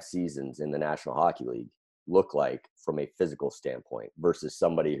 5 seasons in the National Hockey League look like from a physical standpoint versus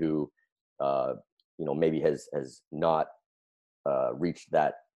somebody who, maybe has not reached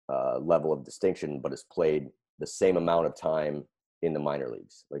that level of distinction, but has played the same amount of time in the minor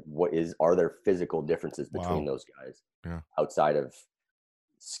leagues. Like, are there physical differences between those guys outside of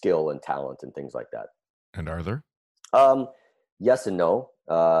skill and talent and things like that? And are there? Yes and no.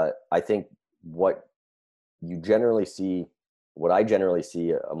 I think what I generally see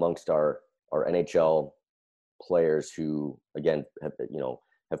amongst our NHL players who, again, have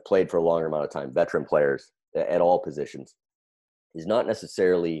played for a longer amount of time, veteran players at all positions, is not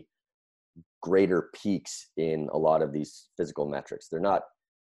necessarily greater peaks in a lot of these physical metrics. They're not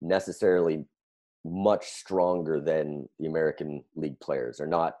necessarily much stronger than the American League players. They're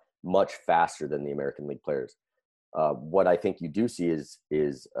not much faster than the American League players. What I think you do see is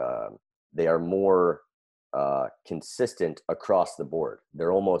they are more consistent across the board.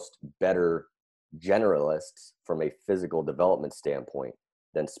 They're almost better generalists from a physical development standpoint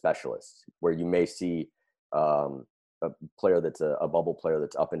than specialists, where you may see a player that's a bubble player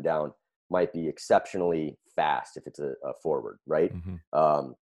that's up and down might be exceptionally fast if it's a forward, right?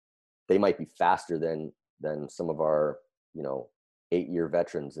 Mm-hmm. They might be faster than some of our 8-year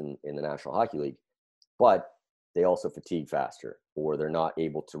veterans in the National Hockey League, but they also fatigue faster, or they're not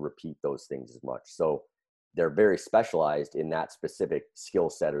able to repeat those things as much. So they're very specialized in that specific skill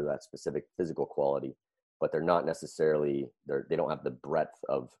set or that specific physical quality, but they're not necessarily, they don't have the breadth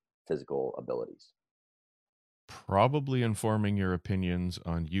of physical abilities. Probably informing your opinions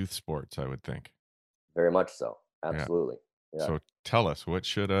on youth sports, I would think. Very much so. Absolutely. Yeah. So tell us, what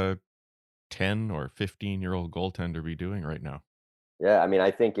should a 10 or 15-year-old goaltender be doing right now? Yeah, I mean,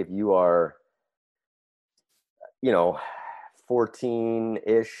 I think if you are,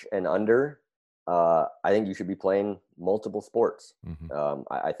 14-ish and under, I think you should be playing multiple sports. Mm-hmm.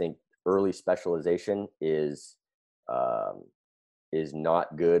 I think early specialization is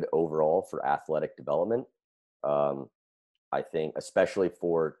not good overall for athletic development. I think, especially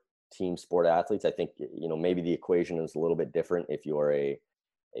for team sport athletes, I think, maybe the equation is a little bit different if you're a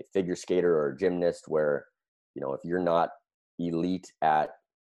figure skater or a gymnast, where, if you're not elite at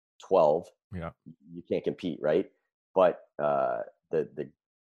 12, you can't compete, right? But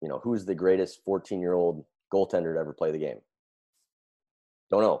who's the greatest 14-year-old goaltender to ever play the game?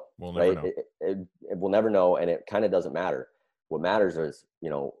 Don't know. We'll never know. We'll never know, and it kind of doesn't matter. What matters is,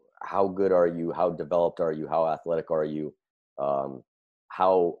 how good are you? How developed are you? How athletic are you?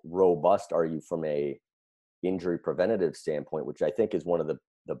 How robust are you from a injury preventative standpoint, which I think is one of the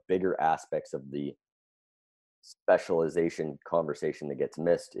bigger aspects of the specialization conversation that gets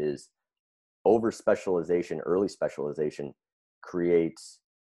missed. Is over specialization, early specialization creates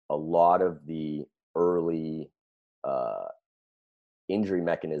a lot of the early injury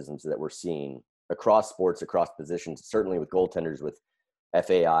mechanisms that we're seeing across sports, across positions, certainly with goaltenders, with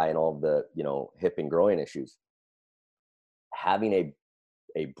FAI and all of the, hip and groin issues. Having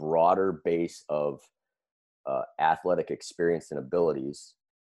a broader base of athletic experience and abilities,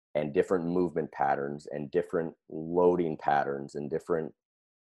 and different movement patterns and different loading patterns and different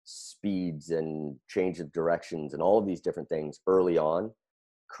speeds and change of directions and all of these different things early on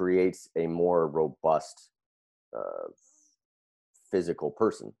creates a more robust physical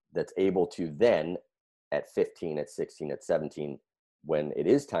person that's able to then at 15, at 16, at 17, when it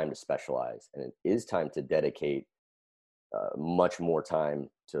is time to specialize and it is time to dedicate much more time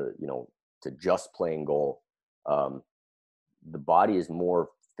to just playing goal, the body is more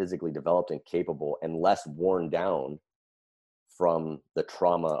physically developed and capable and less worn down from the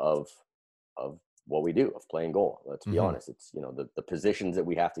trauma of what we do, of playing goal. Let's be honest. It's, the positions that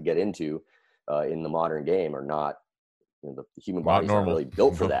we have to get into in the modern game are not, the human body's not really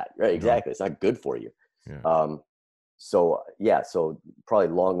built for that. Right. Exactly. No. It's not good for you. Yeah. So probably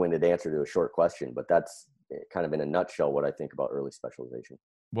long-winded answer to a short question, but that's kind of in a nutshell what I think about early specialization.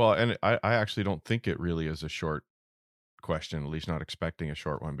 Well, and I actually don't think it really is a short question, at least not expecting a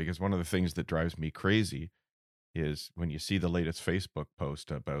short one, because one of the things that drives me crazy is when you see the latest Facebook post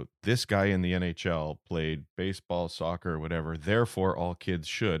about this guy in the NHL played baseball, soccer, whatever, therefore all kids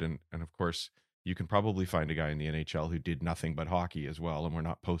should. And of course, you can probably find a guy in the NHL who did nothing but hockey as well, and we're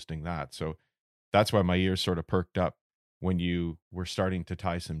not posting that. So that's why my ears sort of perked up when you were starting to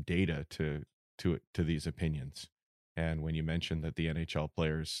tie some data to these opinions. And when you mentioned that the NHL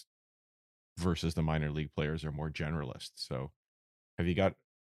players versus the minor league players are more generalist. So have you got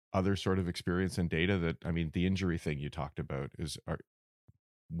other sort of experience and data that, I mean, the injury thing you talked about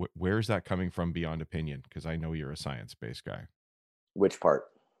where's that coming from beyond opinion? Because I know you're a science-based guy. Which part?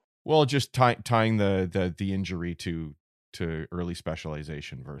 Well, just tying the injury to early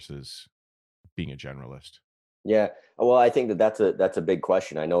specialization versus being a generalist. Yeah. Well, I think that's a big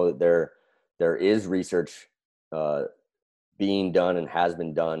question. I know that there is research being done and has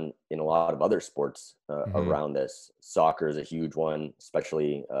been done in a lot of other sports around this. Soccer is a huge one,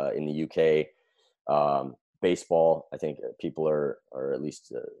 especially in the UK. Baseball, I think people are at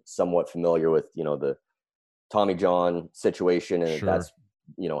least somewhat familiar with, the Tommy John situation, and Sure. that's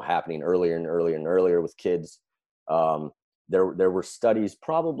happening earlier and earlier and earlier with kids. There were studies,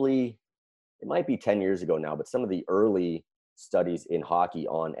 probably it might be 10 years ago now, but some of the early studies in hockey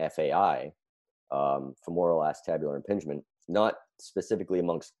on FAI, femoral acetabular impingement, not specifically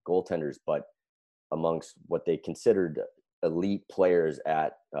amongst goaltenders, but amongst what they considered elite players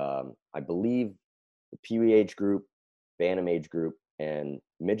at, I believe, the Pee-wee age group, Bantam age group, and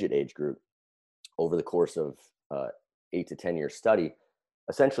midget age group, over the course of 8 to 10 year study,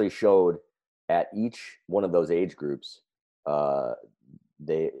 essentially showed at each one of those age groups,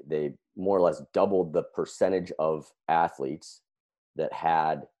 they more or less doubled the percentage of athletes that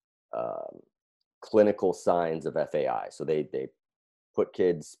had clinical signs of FAI. So they put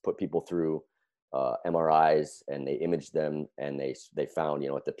people through MRIs, and they imaged them, and they found,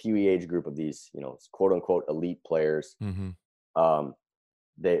 at the Pee-wee age group of these, quote unquote elite players,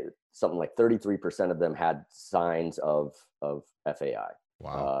 they something like 33% of them had signs of FAI.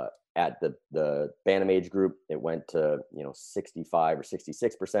 Wow. At the Bantam age group, it went to 65 or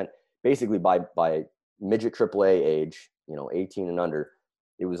 66%. Basically, by midget AAA age, 18 and under,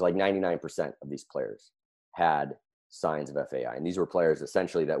 it was like 99% of these players had signs of FAI, and these were players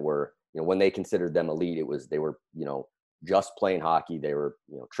essentially that were, when they considered them elite, they were just playing hockey. They were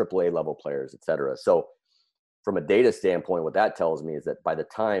AAA level players, etc. So from a data standpoint, what that tells me is that by the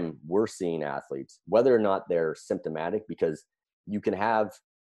time we're seeing athletes, whether or not they're symptomatic, because you can have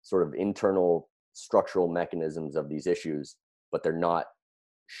sort of internal structural mechanisms of these issues, but they're not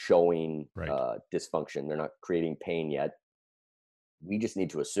showing dysfunction. They're not creating pain yet. We just need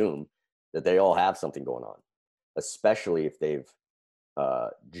to assume that they all have something going on, especially if they've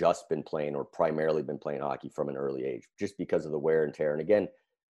just been playing or primarily been playing hockey from an early age, just because of the wear and tear. And again,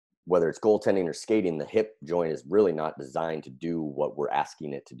 whether it's goaltending or skating, the hip joint is really not designed to do what we're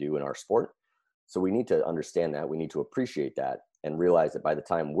asking it to do in our sport. So we need to understand that. We need to appreciate that and realize that by the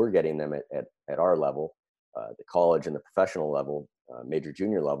time we're getting them at our level, the college and the professional level, major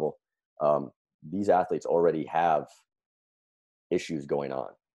junior level, these athletes already have issues going on.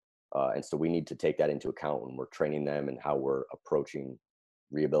 And so we need to take that into account when we're training them and how we're approaching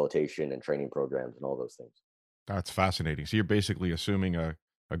rehabilitation and training programs and all those things. That's fascinating. So you're basically assuming a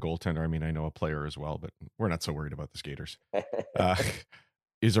goaltender, I mean, I know a player as well, but we're not so worried about the skaters,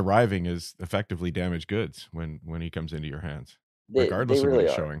 is arriving as effectively damaged goods when he comes into your hands, regardless they really of what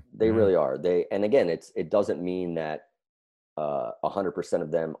he's are. showing. They really are. And again, it doesn't mean that 100%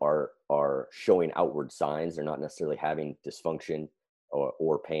 of them are showing outward signs. They're not necessarily having dysfunction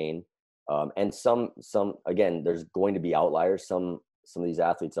or pain. And some again, there's going to be outliers. Some of these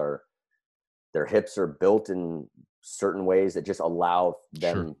athletes their hips are built in certain ways that just allow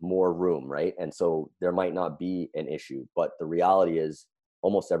them more room, right? And so there might not be an issue, but the reality is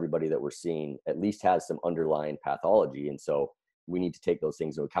almost everybody that we're seeing at least has some underlying pathology. And so we need to take those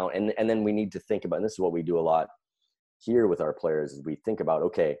things into account. And then we need to think about, and this is what we do a lot here with our players, is we think about,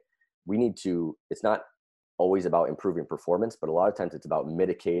 okay, it's not always about improving performance, but a lot of times it's about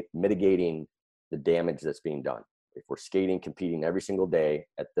mitigating the damage that's being done. If we're skating, competing every single day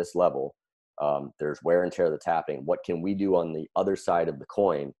at this level, there's wear and tear that's happening. What can we do on the other side of the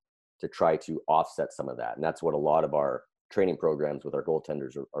coin to try to offset some of that? And that's what a lot of our training programs with our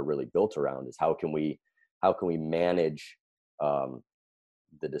goaltenders are really built around, is how can we manage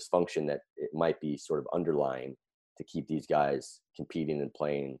the dysfunction that it might be sort of underlying to keep these guys competing and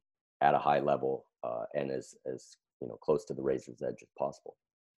playing at a high level and as close to the razor's edge as possible.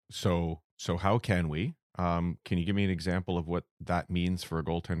 So how can we? Can you give me an example of what that means for a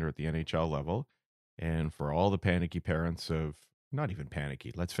goaltender at the NHL level, and for all the panicky parents of, not even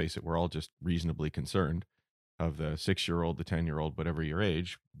panicky, let's face it, we're all just reasonably concerned, of the 6-year-old, the 10-year-old, whatever your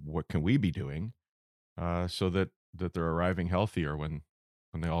age? What can we be doing so that they're arriving healthier when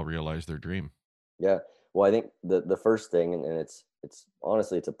they all realize their dream? Yeah. Well, I think the first thing, and it's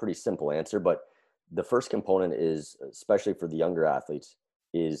honestly, it's a pretty simple answer, but the first component is, especially for the younger athletes,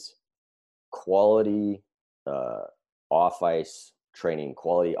 is quality off ice training,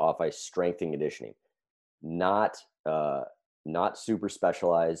 quality off ice strength and conditioning, not super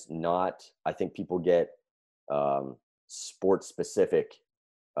specialized. Not, I think people get sport specific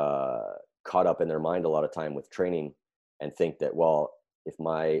caught up in their mind a lot of time with training and think that, well, if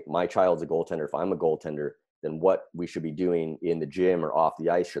my child's a goaltender, if I'm a goaltender, then what we should be doing in the gym or off the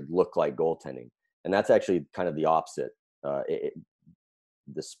ice should look like goaltending. And that's actually kind of the opposite.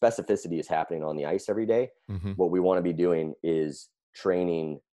 The specificity is happening on the ice every day. Mm-hmm. What we want to be doing is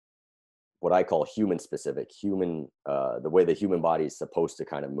training what I call human specific, the way the human body is supposed to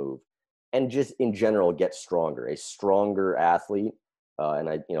kind of move, and just in general get stronger. A stronger athlete, and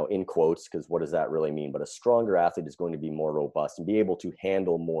I, in quotes, because what does that really mean? But a stronger athlete is going to be more robust and be able to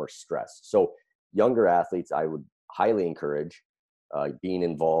handle more stress. So younger athletes, I would highly encourage being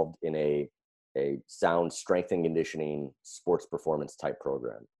involved in a sound strength and conditioning sports performance type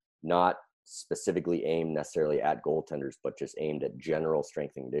program, not specifically aimed necessarily at goaltenders, but just aimed at general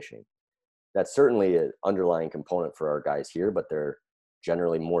strength and conditioning. That's certainly an underlying component for our guys here, but they're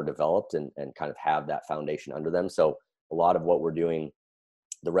generally more developed and kind of have that foundation under them. So a lot of what we're doing,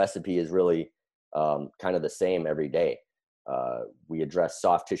 the recipe is really kind of the same every day. We address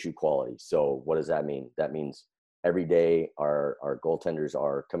soft tissue quality. So what does that mean? That means every day our goaltenders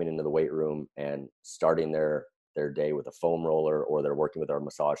are coming into the weight room and starting their day with a foam roller, or they're working with our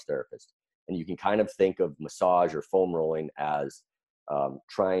massage therapist. And you can kind of think of massage or foam rolling as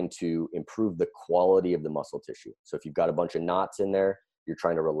trying to improve the quality of the muscle tissue. So if you've got a bunch of knots in there, you're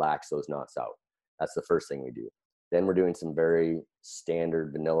trying to relax those knots out. That's the first thing we do. Then we're doing some very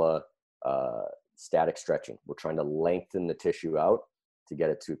standard vanilla static stretching. We're trying to lengthen the tissue out to get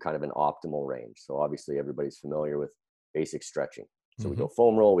it to kind of an optimal range. So obviously everybody's familiar with basic stretching. So we go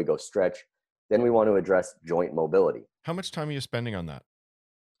foam roll, we go stretch. Then we want to address joint mobility. How much time are you spending on that?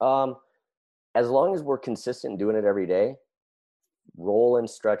 As long as we're consistent in doing it every day, roll and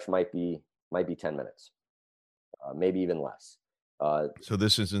stretch might be 10 minutes, maybe even less. So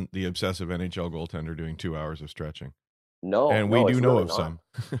this isn't the obsessive NHL goaltender doing 2 hours of stretching. No, and we do know really of not. some.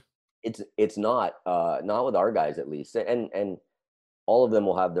 It's not with our guys at least, and all of them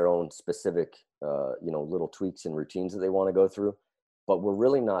will have their own specific little tweaks and routines that they want to go through. But we're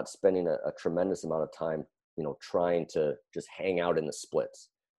really not spending a tremendous amount of time, trying to just hang out in the splits.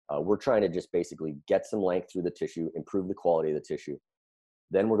 We're trying to just basically get some length through the tissue, improve the quality of the tissue.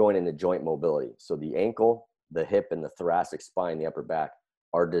 Then we're going into joint mobility. So the ankle, the hip, and the thoracic spine, the upper back,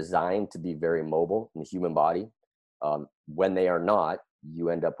 are designed to be very mobile in the human body. When they are not, you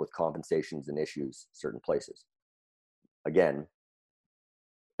end up with compensations and issues certain places. Again,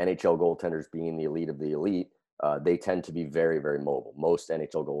 NHL goaltenders being the elite of the elite, they tend to be very, very mobile. Most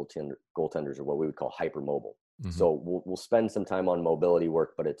NHL goaltenders are what we would call hypermobile. Mm-hmm. So we'll spend some time on mobility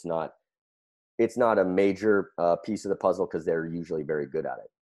work, but it's not a major piece of the puzzle because they're usually very good at it.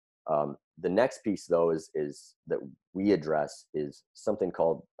 The next piece, though, is that we address is something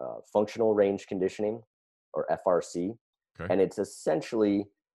called functional range conditioning, or FRC. Okay. And it's essentially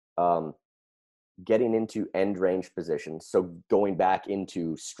getting into end range positions. So going back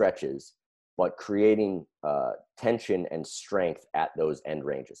into stretches, but creating tension and strength at those end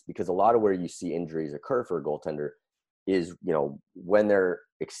ranges. Because a lot of where you see injuries occur for a goaltender is, when they're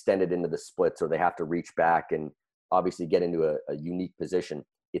extended into the splits or they have to reach back and obviously get into a unique position.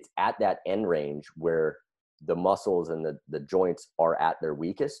 It's at that end range where the muscles and the joints are at their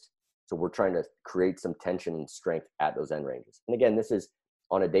weakest. So we're trying to create some tension and strength at those end ranges. And again, this is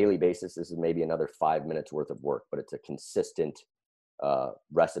on a daily basis. This is maybe another 5 minutes worth of work, but it's a consistent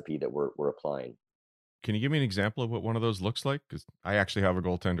recipe that we're applying. Can you give me an example of what one of those looks like? Because I actually have a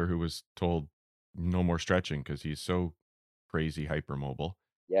goaltender who was told no more stretching because he's so crazy hypermobile.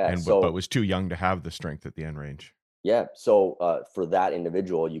 Yeah, but was too young to have the strength at the end range. Yeah, so for that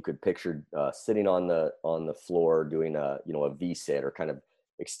individual, you could picture sitting on the floor doing a V sit, or kind of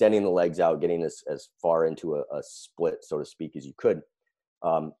extending the legs out, getting as far into a split, so to speak, as you could.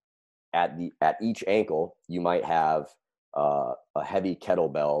 At each ankle, you might have a heavy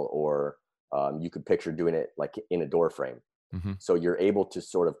kettlebell, or you could picture doing it like in a door frame. Mm-hmm. So you're able to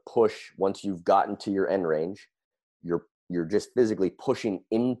sort of push once you've gotten to your end range. You're just physically pushing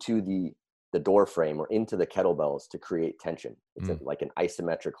into the door frame or into the kettlebells to create tension. It's like an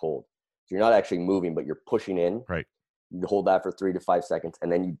isometric hold. So you're not actually moving, but you're pushing in. Right. You hold that for 3 to 5 seconds,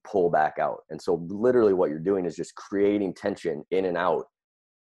 and then you pull back out. And so literally what you're doing is just creating tension in and out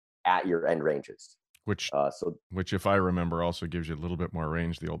at your end ranges. Which, if I remember, also gives you a little bit more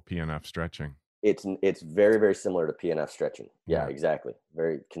range, the old PNF stretching. It's very, very similar to PNF stretching. Yeah, exactly.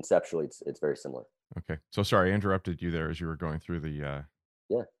 Very conceptually, it's very similar. Okay. So sorry, I interrupted you there as you were going through the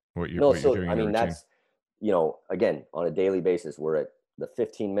what you're doing. I mean, again, on a daily basis, we're at the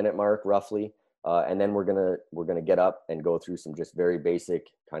 15-minute mark roughly. And then we're gonna get up and go through some just very basic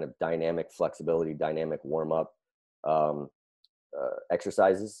kind of dynamic flexibility, dynamic warm up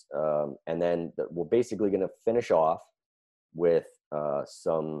exercises, and then we're basically gonna finish off with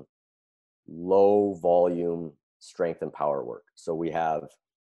some low volume strength and power work. So we have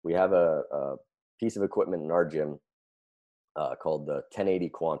a piece of equipment in our gym called the 1080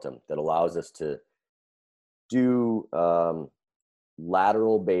 Quantum that allows us to do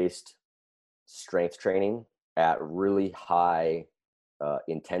lateral based strength training at really high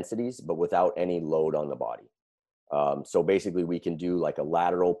intensities, but without any load on the body. So basically we can do like a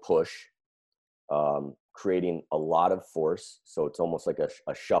lateral push, creating a lot of force. So it's almost like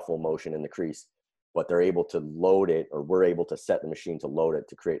a shuffle motion in the crease, but they're able to load it, or we're able to set the machine to load it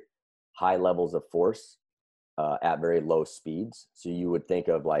to create high levels of force at very low speeds. So you would think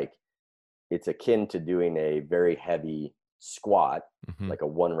of like, it's akin to doing a very heavy squat, like a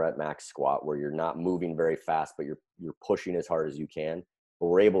 1 rep max squat, where you're not moving very fast, but you're pushing as hard as you can. But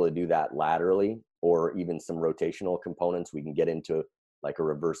we're able to do that laterally, or even some rotational components. We can get into like a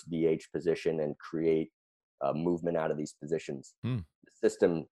reverse BH position and create movement out of these positions. The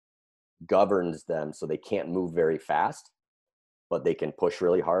system governs them so they can't move very fast, but they can push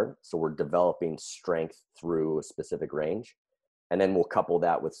really hard. So we're developing strength through a specific range. And then we'll couple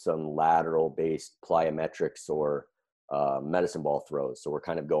that with some lateral based plyometrics or medicine ball throws. So we're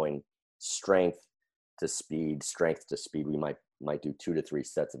kind of going strength to speed. We might do 2 to 3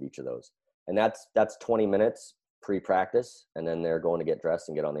 sets of each of those. And that's 20 minutes pre-practice. And then they're going to get dressed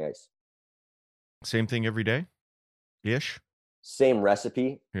and get on the ice. Same thing every day ish? Same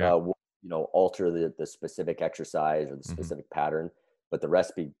recipe. Yeah. We'll, alter the specific exercise or the specific pattern, but the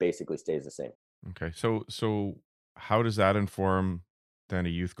recipe basically stays the same. Okay. So how does that inform then a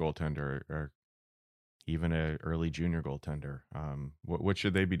youth goaltender or even a early junior goaltender? What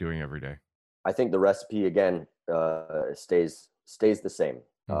should they be doing every day? I think the recipe again stays the same.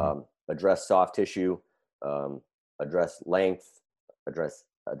 Address soft tissue, address length, address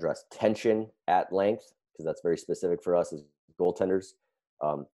tension at length, because that's very specific for us as goaltenders.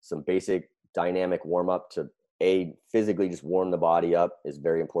 Some basic dynamic warm up to physically just warm the body up is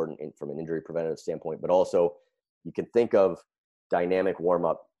very important from an injury preventative standpoint, but also you can think of dynamic warm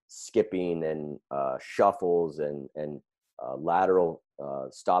up, skipping and shuffles and lateral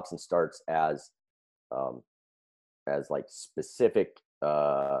stops and starts as like specific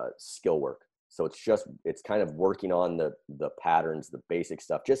skill work. So it's kind of working on the patterns, the basic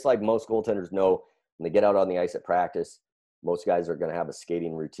stuff. Just like most goaltenders know, when they get out on the ice at practice, most guys are going to have a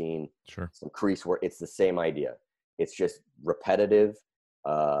skating routine, some crease work. It's the same idea. It's just repetitive,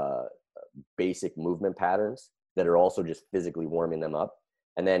 basic movement patterns that are also just physically warming them up.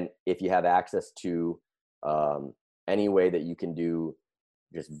 And then if you have access to any way that you can do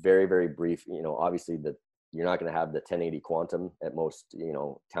just very, very brief, obviously you're not going to have the 1080 Quantum at most,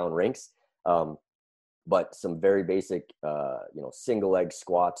 town rinks, but some very basic, single leg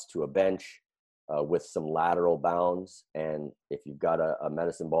squats to a bench with some lateral bounds. And if you've got a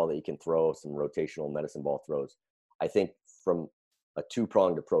medicine ball that you can throw, some rotational medicine ball throws. I think from a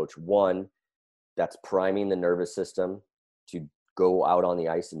 2-pronged approach, one, that's priming the nervous system to go out on the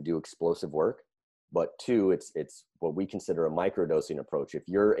ice and do explosive work. But 2, it's what we consider a microdosing approach. If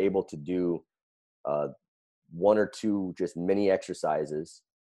you're able to do 1 or 2 just mini exercises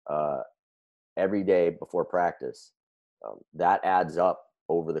every day before practice, that adds up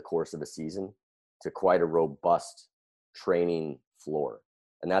over the course of a season to quite a robust training floor.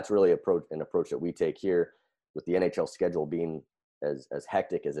 And that's really an approach that we take here with the NHL schedule being as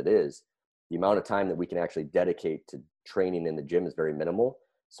hectic as it is. The amount of time that we can actually dedicate to training in the gym is very minimal.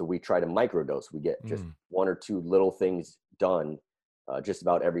 So we try to microdose. We get just 1 or 2 little things done just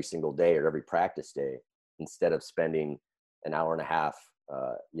about every single day or every practice day, instead of spending an hour and a half,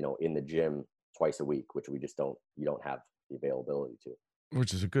 in the gym twice a week, which you don't have the availability to.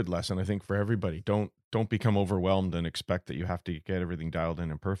 Which is a good lesson, I think, for everybody. Don't become overwhelmed and expect that you have to get everything dialed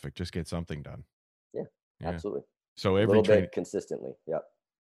in and perfect. Just get something done. Yeah. Absolutely. So a little bit consistently. Yep.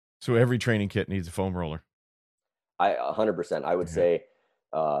 So every training kit needs a foam roller. 100%. I would say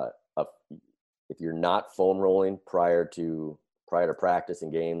if you're not foam rolling prior to practice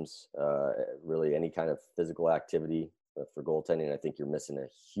and games, really any kind of physical activity for goaltending, I think you're missing a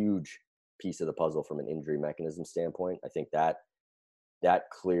huge piece of the puzzle from an injury mechanism standpoint. I think that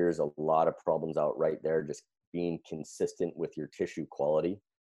clears a lot of problems out right there, just being consistent with your tissue quality.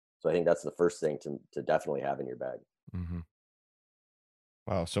 So I think that's the first thing to definitely have in your bag.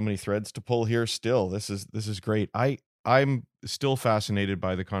 Wow, so many threads to pull here still. This is great. I'm still fascinated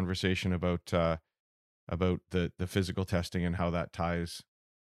by the conversation about about the physical testing and how that ties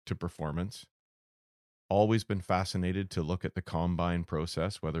to performance. Always been fascinated to look at the combine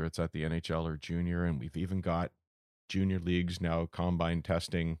process, whether it's at the NHL or junior, and we've even got junior leagues now combine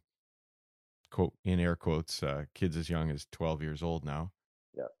testing, quote in air quotes, kids as young as 12 years old now.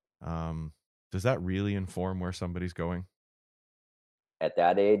 Yeah. Does that really inform where somebody's going? At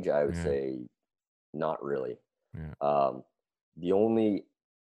that age, I would Yeah. say not really. Yeah. The only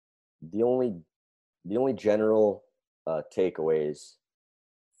general takeaways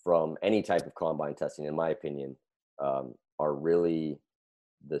from any type of combine testing, in my opinion, are really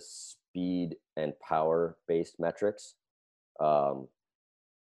the speed and power based metrics.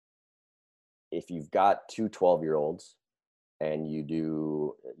 If you've got two 12-year-olds and you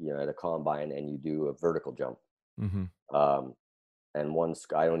do, at a combine and you do a vertical jump, Mm-hmm. and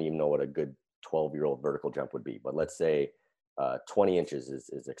I don't even know what a good 12-year-old vertical jump would be, but let's say 20 inches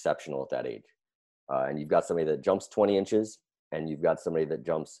is exceptional at that age. And you've got somebody that jumps 20 inches and you've got somebody that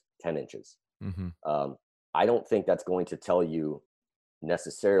jumps 10 inches. Mm-hmm. I don't think that's going to tell you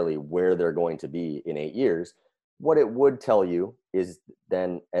necessarily where they're going to be in 8 years. What it would tell you is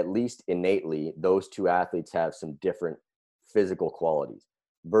then, at least innately, those two athletes have some different physical qualities.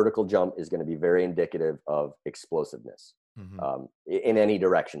 Vertical jump is going to be very indicative of explosiveness Mm-hmm. in any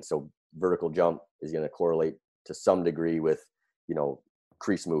direction. So vertical jump is going to correlate to some degree with,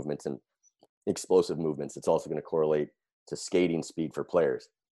 crease movements and explosive movements. It's also going to correlate to skating speed for players.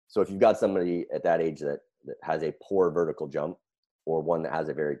 So if you've got somebody at that age that has a poor vertical jump, or one that has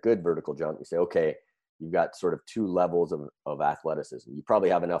a very good vertical jump, you say, okay, you've got sort of two levels of athleticism. You probably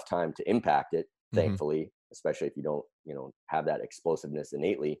have enough time to impact it, thankfully, especially if you don't, have that explosiveness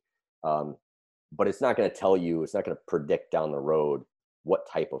innately. But it's not going to tell you, it's not going to predict down the road what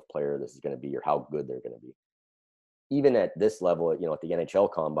type of player this is going to be or how good they're going to be. Even at this level, at the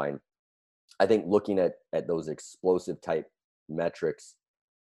NHL combine, I think looking at those explosive type metrics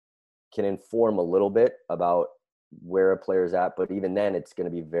can inform a little bit about where a player's at, but even then it's going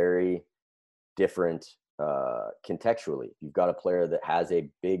to be very different contextually. If you've got a player that has a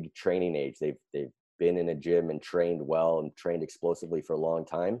big training age, they've been in a gym and trained well and trained explosively for a long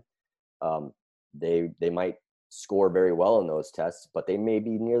time, they might score very well in those tests, but they may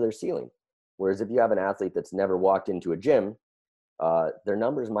be near their ceiling. Whereas if you have an athlete that's never walked into a gym, their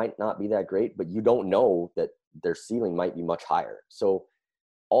numbers might not be that great, but you don't know that their ceiling might be much higher. So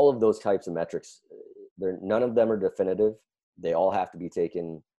all of those types of metrics, none of them are definitive. They all have to be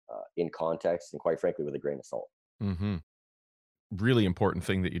taken in context and, quite frankly, with a grain of salt. Mm-hmm. Really important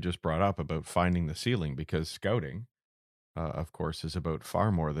thing that you just brought up about finding the ceiling, because scouting, of course, is about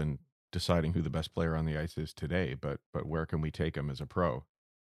far more than deciding who the best player on the ice is today, but where can we take him as a pro?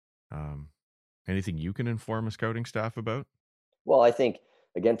 Anything you can inform a scouting staff about? Well, I think,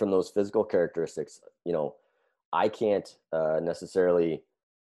 again, from those physical characteristics, I can't necessarily,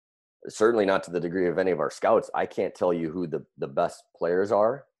 certainly not to the degree of any of our scouts, I can't tell you who the best players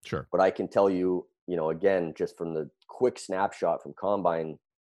are. Sure. But I can tell you, again, just from the quick snapshot from combine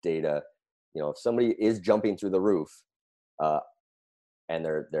data, if somebody is jumping through the roof, and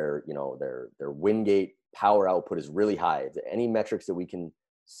their wind gate power output is really high, any metrics that we can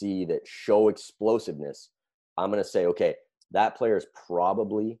see that show explosiveness, I'm going to say, okay, that player is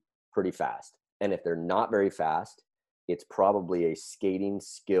probably pretty fast. And if they're not very fast, it's probably a skating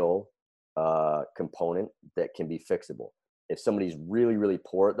skill component that can be fixable. If somebody's really, really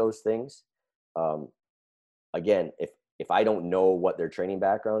poor at those things, again, if I don't know what their training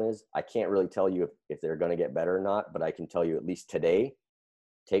background is, I can't really tell you if they're going to get better or not, but I can tell you, at least today,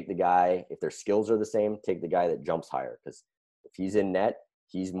 take the guy, if their skills are the same, take the guy that jumps higher, because if he's in net,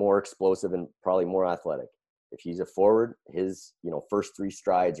 he's more explosive and probably more athletic. If he's a forward, his first three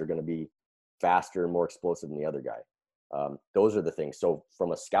strides are going to be faster and more explosive than the other guy. Those are the things. So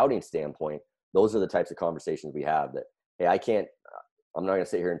from a scouting standpoint, those are the types of conversations we have that, hey, I'm not going to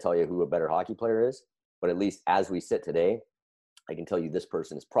sit here and tell you who a better hockey player is, but at least as we sit today, I can tell you this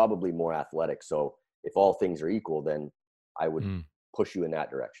person is probably more athletic. So if all things are equal, then I would push you in that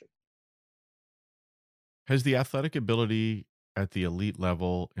direction. Has the athletic ability at the elite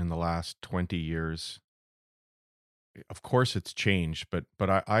level in the last 20 years, of course it's changed, but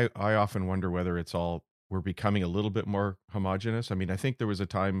I often wonder whether we're becoming a little bit more homogenous. I mean, I think there was a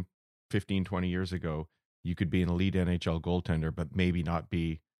time 15, 20 years ago, you could be an elite NHL goaltender, but maybe not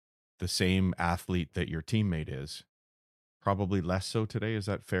be the same athlete that your teammate is. Probably less so today. Is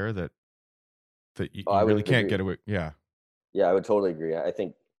that fair? That you really can't get away? Yeah. Yeah, I would totally agree. I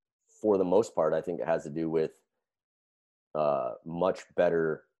think for the most part, I think it has to do with much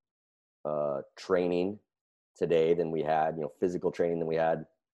better training today than we had, physical training than we had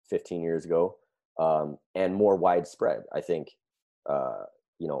 15 years ago. and more widespread. I think,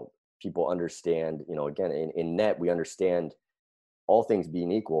 people understand, again, in net, we understand all things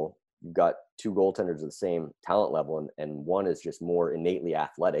being equal. You've got two goaltenders of the same talent level, and one is just more innately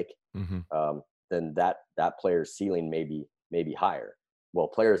athletic, then that player's ceiling may be higher. Well,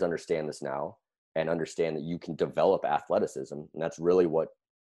 players understand this now and understand that you can develop athleticism, and that's really what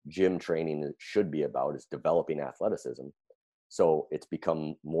gym training should be about, is developing athleticism. So it's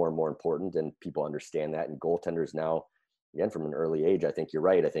become more and more important, and people understand that. And goaltenders now, again, from an early age, I think you're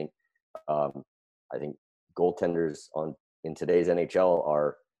right. I think goaltenders in today's NHL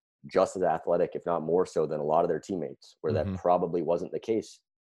are just as athletic, if not more so, than a lot of their teammates, where that probably wasn't the case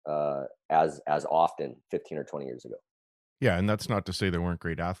as often 15 or 20 years ago. Yeah, and that's not to say there weren't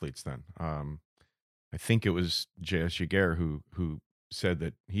great athletes then. I think it was J.S. Giguère who said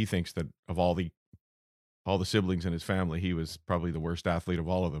that he thinks that of all the siblings in his family, he was probably the worst athlete of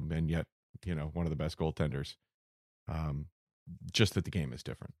all of them, and yet, one of the best goaltenders. Just that the game is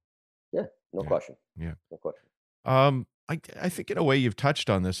different. Yeah, no question. Yeah, no question. I think in a way you've touched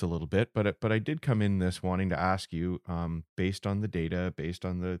on this a little bit, but I did come in this wanting to ask you, based on the data, based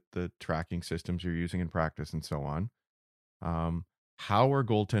on the tracking systems you're using in practice and so on, how are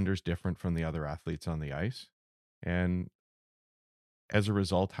goaltenders different from the other athletes on the ice? And as a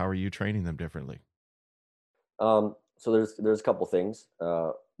result, how are you training them differently? So there's a couple things.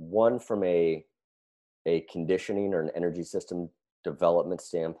 One, from a conditioning or an energy system development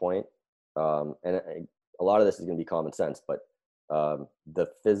standpoint, and a lot of this is going to be common sense, but the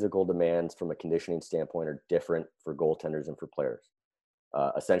physical demands from a conditioning standpoint are different for goaltenders and for players.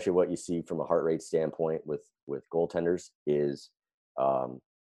 Essentially, what you see from a heart rate standpoint with goaltenders is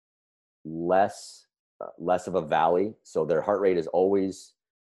less of a valley. So their heart rate is always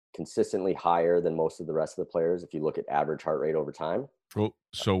consistently higher than most of the rest of the players. If you look at average heart rate over time. Oh,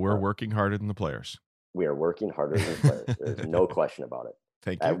 so we're working harder than the players. We are working harder than players. There's no question about it.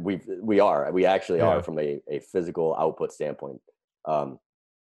 Thank you. We actually are from a physical output standpoint.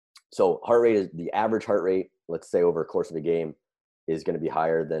 So heart rate is the average heart rate, let's say over the course of the game, is going to be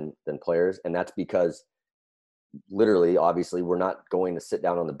higher than players. And that's because literally, obviously, we're not going to sit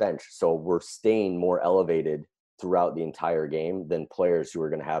down on the bench. So we're staying more elevated throughout the entire game than players who are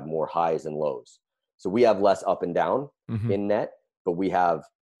going to have more highs and lows. So we have less up and down in net, but we have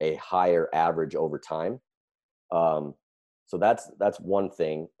a higher average over time. So that's one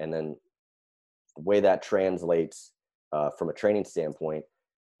thing. And then the way that translates from a training standpoint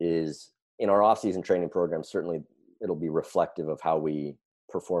is in our off-season training program, certainly it'll be reflective of how we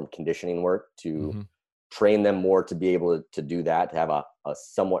perform conditioning work to train them more to be able to do that, to have a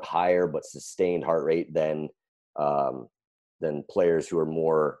somewhat higher but sustained heart rate than players who are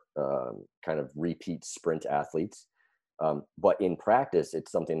more kind of repeat sprint athletes. But in practice,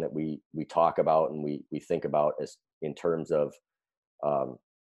 it's something that we talk about and we think about as in terms of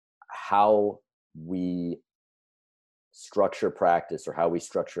how we structure practice or how we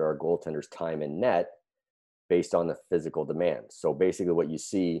structure our goaltenders' time in net based on the physical demands. So basically what you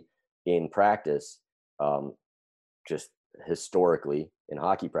see in practice, just historically in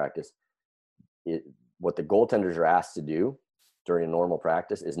hockey practice, what the goaltenders are asked to do during a normal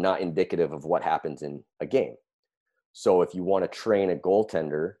practice is not indicative of what happens in a game. So if you want to train a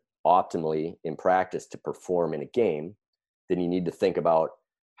goaltender optimally in practice to perform in a game, then you need to think about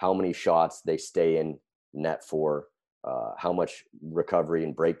how many shots they stay in net for, how much recovery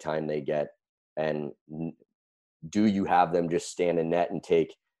and break time they get, and do you have them just stand in net and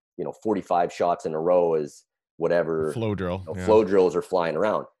take 45 shots in a row as whatever flow drill flow drills are flying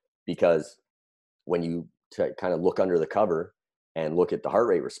around? Because when you kind of look under the cover and look at the heart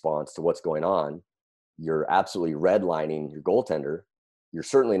rate response to what's going on, you're absolutely redlining your goaltender. You're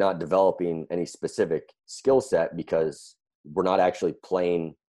certainly not developing any specific skill set because we're not actually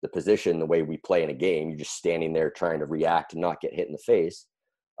playing the position the way we play in a game. You're just standing there trying to react and not get hit in the face.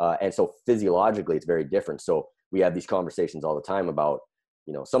 And so physiologically, it's very different. So we have these conversations all the time about,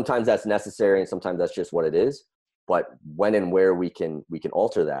 sometimes that's necessary and sometimes that's just what it is. But when and where we can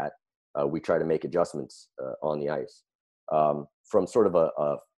alter that, we try to make adjustments on the ice. From sort of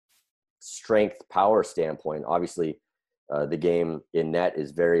a strength power standpoint, obviously the game in net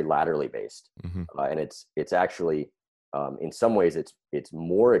is very laterally based, and it's actually in some ways it's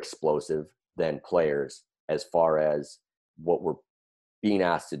more explosive than players as far as what we're being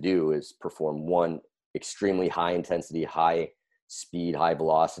asked to do is perform one extremely high intensity, high speed, high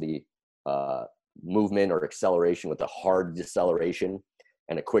velocity movement or acceleration with a hard deceleration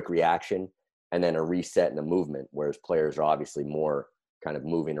and a quick reaction, and then a reset and a movement, whereas players are obviously more kind of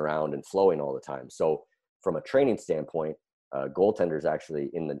moving around and flowing all the time. So from a training standpoint, goaltenders actually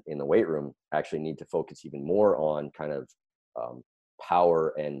in the weight room actually need to focus even more on kind of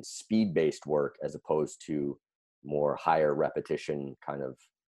power and speed based work as opposed to more higher repetition kind of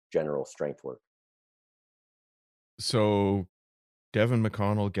general strength work. So Devin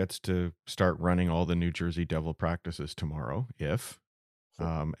McConnell gets to start running all the New Jersey Devil practices tomorrow,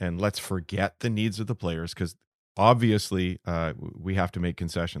 and let's forget the needs of the players, because obviously we have to make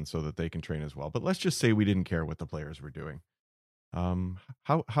concessions so that they can train as well. But let's just say we didn't care what the players were doing.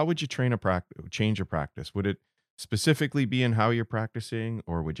 How would you change a practice? Would it specifically be in how you're practicing,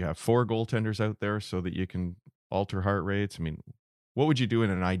 or would you have 4 goaltenders out there so that you can alter heart rates? I mean, what would you do in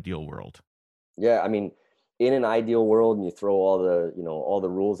an ideal world? Yeah, I mean, in an ideal world, and you throw all the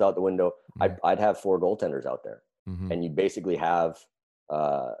rules out the window, I'd have 4 goaltenders out there, and you'd basically have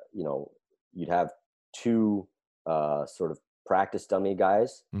you'd have 2 sort of practice dummy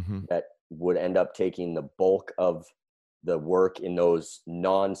guys that would end up taking the bulk of the work in those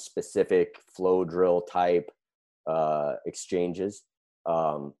non-specific flow drill type exchanges,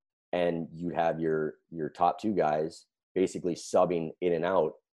 and you have your top 2 guys basically subbing in and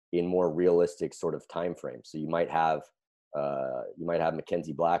out in more realistic sort of time frames. So you might have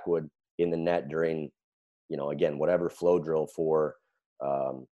Mackenzie Blackwood in the net during, again, whatever flow drill for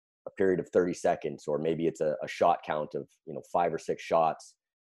a period of 30 seconds, or maybe it's a shot count of 5 or 6 shots,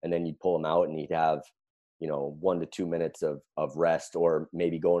 and then you'd pull them out and you'd have 1 to 2 minutes of rest, or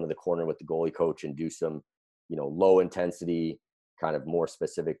maybe go into the corner with the goalie coach and do some low intensity kind of more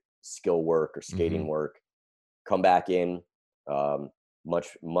specific skill work or skating work, come back in,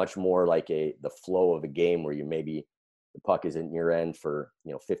 much more like the flow of a game where maybe the puck is in your end for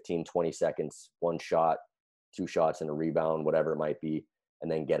 15-20 seconds, 1 shot, 2 shots and a rebound, whatever it might be,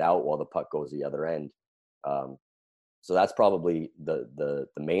 and then get out while the puck goes the other end. So that's probably the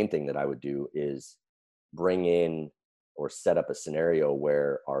main thing that I would do, is bring in or set up a scenario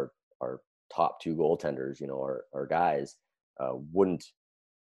where our top 2 goaltenders, our guys, wouldn't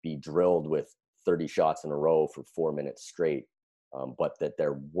be drilled with 30 shots in a row for 4 minutes straight, but that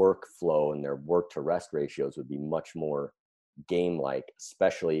their workflow and their work to rest ratios would be much more game-like,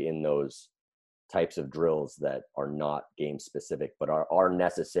 especially in those types of drills that are not game specific, but are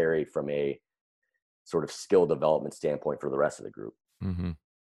necessary from a sort of skill development standpoint for the rest of the group.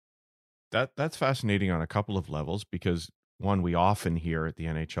 That's fascinating on a couple of levels, because one, we often hear at the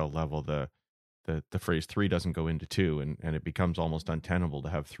NHL level the phrase 3 doesn't go into 2, and it becomes almost untenable to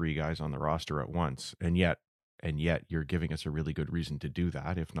have 3 guys on the roster at once, and yet you're giving us a really good reason to do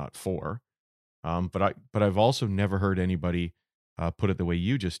that, if not 4. But I've also never heard anybody put it the way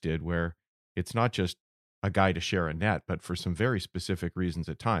you just did, where it's not just a guy to share a net, but for some very specific reasons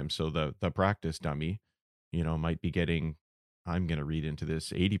at times. So the practice dummy, might be getting, I'm going to read into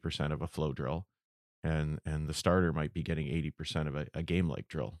this, 80% of a flow drill, and the starter might be getting 80% of a game-like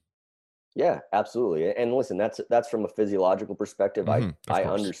drill. Yeah, absolutely. And listen, that's from a physiological perspective. I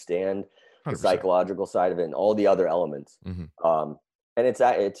understand 100%. The psychological side of it and all the other elements. And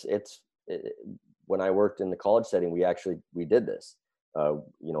it's when I worked in the college setting, we did this.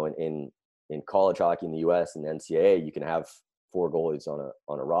 In college hockey in the US and the NCAA, you can have 4 goalies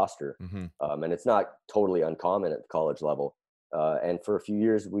on a roster, and it's not totally uncommon at the college level. And for a few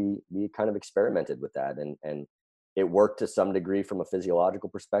years, we kind of experimented with that, and it worked to some degree from a physiological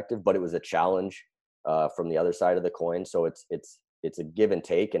perspective, but it was a challenge from the other side of the coin. So it's a give and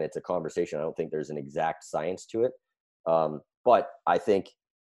take, and it's a conversation. I don't think there's an exact science to it, but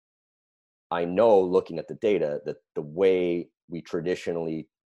I know, looking at the data, that the way we traditionally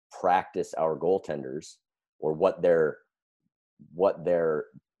practice our goaltenders, or what their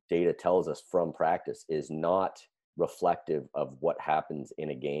data tells us from practice, is not reflective of what happens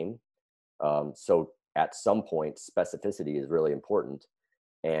in a game. So at some point, specificity is really important.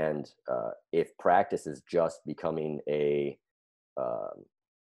 And if practice is just becoming a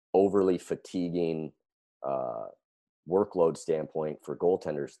overly fatiguing workload standpoint for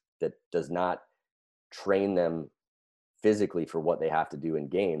goaltenders that does not train them physically for what they have to do in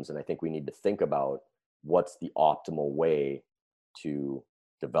games, and I think we need to think about what's the optimal way to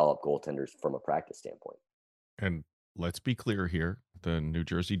develop goaltenders from a practice standpoint. And let's be clear here, the New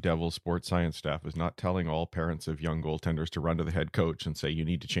Jersey Devils sports science staff is not telling all parents of young goaltenders to run to the head coach and say, you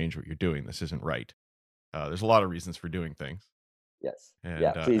need to change what you're doing. This isn't right. There's a lot of reasons for doing things. Yes.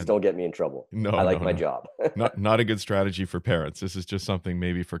 Please don't get me in trouble. No, I like my job. not a good strategy for parents. This is just something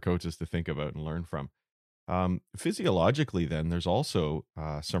maybe for coaches to think about and learn from. Physiologically, then, there's also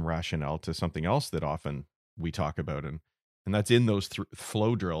some rationale to something else that often we talk about, and that's in those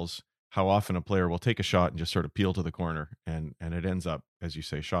flow drills, how often a player will take a shot and just sort of peel to the corner, and it ends up, as you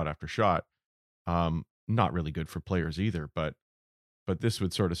say, shot after shot. not really good for players either. But this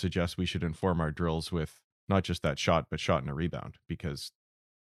would sort of suggest we should inform our drills with not just that shot, but shot and a rebound, because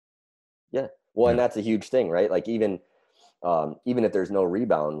Yeah. Well, and yeah. that's a huge thing, right? Like even if there's no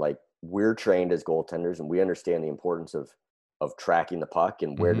rebound, like we're trained as goaltenders and we understand the importance of tracking the puck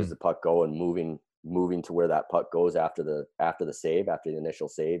and where does the puck go and moving to where that puck goes after the save, after the initial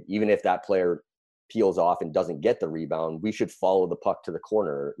save. Even if that player peels off and doesn't get the rebound, we should follow the puck to the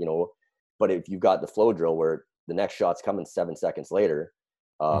corner, you know. But if you've got the flow drill where the next shot's coming 7 seconds later,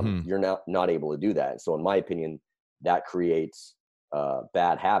 you're not able to do that. So in my opinion, that creates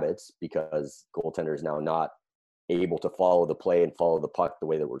bad habits because goaltender is now not able to follow the play and follow the puck the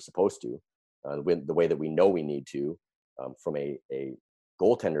way that we're supposed to, the way that we know we need to, from a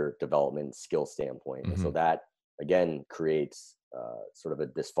goaltender development skill standpoint. And so that again creates sort of a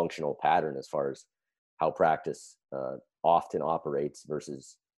dysfunctional pattern as far as how practice often operates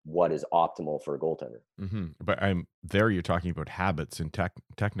versus what is optimal for a goaltender. But you're talking about habits and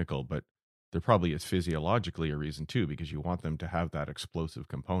technical, but there probably is physiologically a reason too, because you want them to have that explosive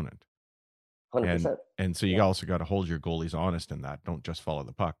component. 100%. And so you also got to hold your goalies honest in that. Don't just follow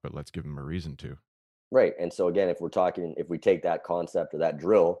the puck, but let's give them a reason to. Right. And so again, if we take that concept or that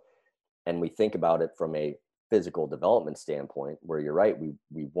drill and we think about it from a physical development standpoint, where you're right, we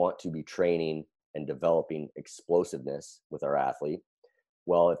want to be training and developing explosiveness with our athlete.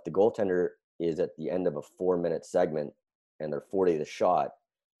 Well, if the goaltender is at the end of a 4-minute segment and they're 40 the shot,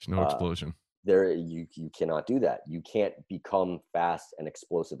 there's no explosion. You cannot do that. You can't become fast and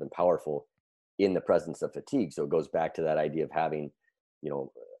explosive and powerful in the presence of fatigue. So it goes back to that idea of having, you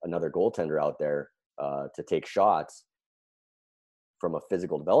know, another goaltender out there to take shots. From a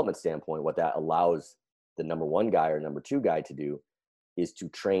physical development standpoint, what that allows the number one guy or number two guy to do is to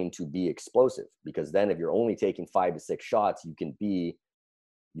train to be explosive, because then if you're only taking 5 to 6 shots, you can be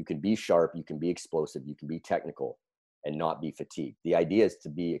sharp, you can be explosive, you can be technical and not be fatigued. The idea is to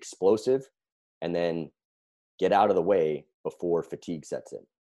be explosive and then get out of the way before fatigue sets in.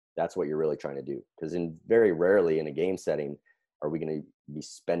 That's what you're really trying to do, because very rarely in a game setting are we going to be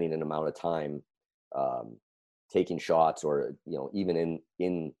spending an amount of time taking shots, or, you know, even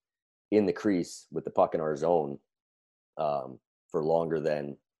in the crease with the puck in our zone for longer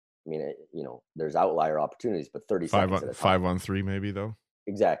than, I mean, you know, there's outlier opportunities, but 30 seconds at a time. 5-on-3 maybe though.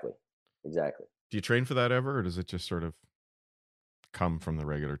 Exactly. Do you train for that ever, or does it just sort of come from the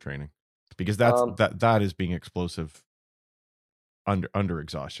regular training? Because that is being explosive under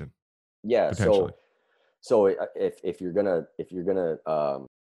exhaustion. Yeah. Potentially. So if you're gonna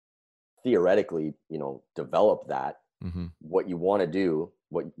theoretically, you know, develop that, what you want to do,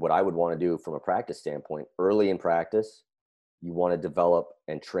 what I would want to do from a practice standpoint, early in practice, you want to develop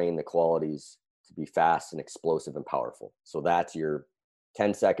and train the qualities to be fast and explosive and powerful. So that's your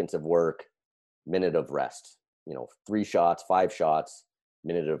 10 seconds of work, minute of rest, you know, 3 shots, 5 shots,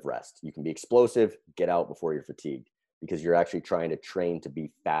 minute of rest. You can be explosive, get out before you're fatigued, because you're actually trying to train to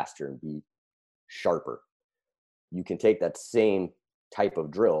be faster and be sharper. You can take that same type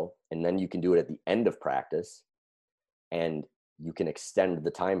of drill and then you can do it at the end of practice, and you can extend the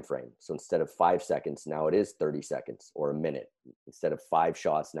time frame. So instead of 5 seconds, now it is 30 seconds or a minute. Instead of 5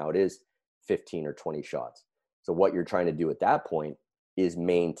 shots, now it is 15 or 20 shots. So what you're trying to do at that point is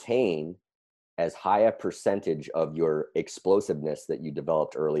maintain as high a percentage of your explosiveness that you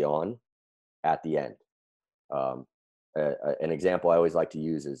developed early on at the end. An example I always like to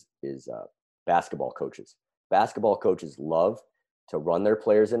use is basketball coaches. Basketball coaches love to run their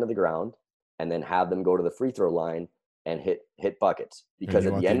players into the ground and then have them go to the free throw line and hit buckets, because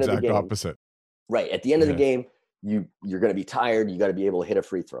at the end of the game, opposite. Right, at the end of the game, you're going to be tired. You got to be able to hit a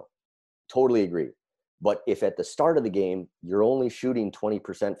free throw. Totally agree. But if at the start of the game you're only shooting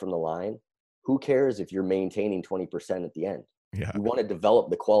 20% from the line, who cares if you're maintaining 20% at the end? Yeah. You want to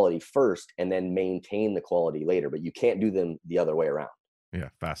develop the quality first and then maintain the quality later, but you can't do them the other way around. Yeah,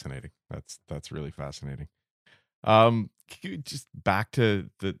 fascinating. That's really fascinating. Just back to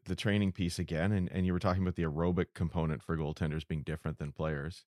the training piece again, and you were talking about the aerobic component for goaltenders being different than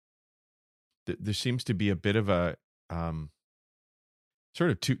players. There seems to be a bit of a sort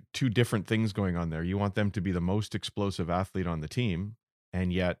of two different things going on there. You want them to be the most explosive athlete on the team,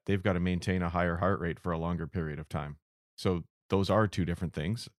 and yet they've got to maintain a higher heart rate for a longer period of time. So those are two different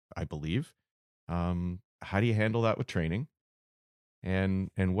things, I believe. How do you handle that with training? And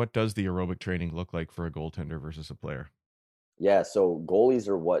what does the aerobic training look like for a goaltender versus a player? Yeah, so goalies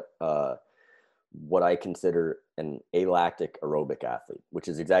are what I consider an alactic aerobic athlete, which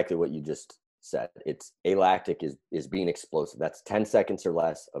is exactly what you just said. It's alactic is being explosive. That's 10 seconds or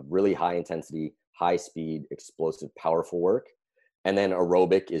less of really high intensity, high speed, explosive, powerful work. And then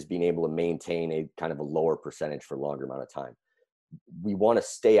aerobic is being able to maintain a kind of a lower percentage for a longer amount of time. We want to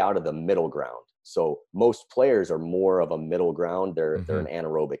stay out of the middle ground. So most players are more of a middle ground. They're an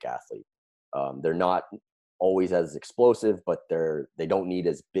anaerobic athlete. They're not always as explosive, but they don't need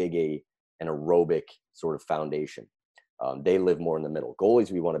as big an aerobic sort of foundation. They live more in the middle.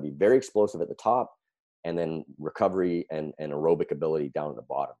 Goalies, we want to be very explosive at the top, and then recovery and aerobic ability down at the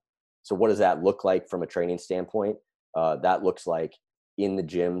bottom. So what does that look like from a training standpoint? That looks like in the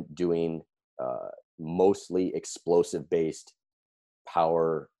gym doing mostly explosive based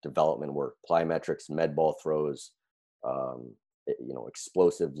power development work, plyometrics, med ball throws,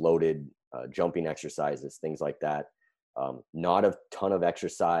 explosive loaded jumping exercises, things like that. Not a ton of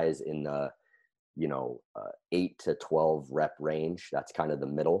exercise in the 8 to 12 rep range. That's kind of the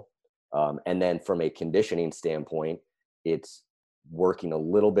middle. And then from a conditioning standpoint, it's working a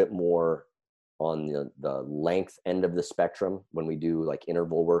little bit more on the length end of the spectrum when we do like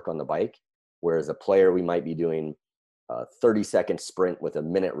interval work on the bike. Whereas a player, we might be doing a 30-second sprint with a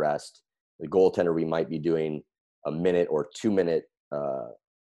minute rest. The goaltender, we might be doing a minute or 2-minute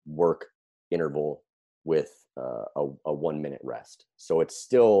work interval with a 1-minute rest. So it's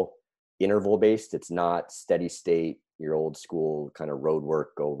still interval based. It's not steady state, your old school kind of road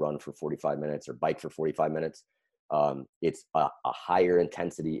work, go run for 45 minutes or bike for 45 minutes. It's a higher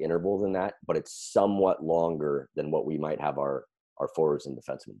intensity interval than that, but it's somewhat longer than what we might have our forwards and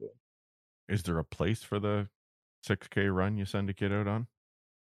defensemen doing. Is there a place for the 6K run you send a kid out on?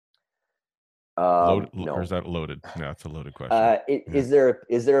 No. Or is that loaded? No, it's a loaded question. Is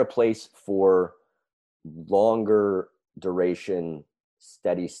there a place for longer duration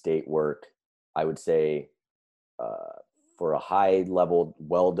steady state work? I would say for a high level,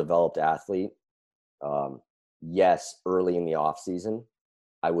 well-developed athlete, yes, early in the off season.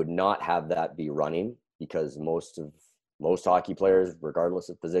 I would not have that be running, because most hockey players, regardless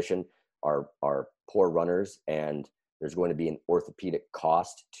of position, are poor runners, and there's going to be an orthopedic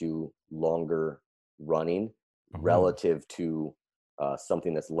cost to longer running relative to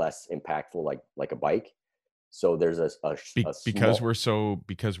something that's less impactful, like a bike. So there's because we're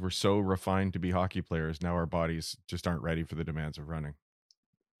so refined to be hockey players, now our bodies just aren't ready for the demands of running.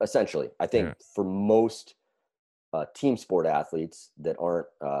 Essentially, I think for most team sport athletes that aren't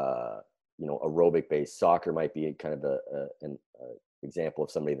aerobic based, soccer might be kind of an example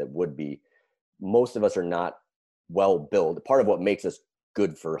of somebody that would be. Most of us are not well built. Part of what makes us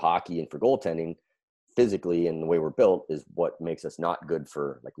good for hockey and for goaltending physically and the way we're built is what makes us not good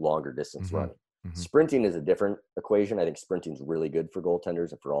for like longer distance running. Sprinting is a different equation. I think sprinting is really good for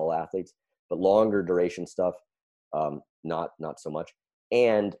goaltenders and for all athletes, but longer duration stuff, not so much.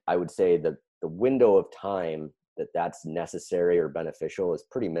 And I would say that the window of time that's necessary or beneficial is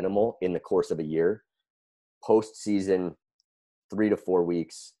pretty minimal in the course of a year. Post-season, 3 to 4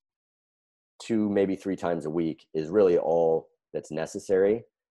 weeks, 2, maybe 3 times a week is really all that's necessary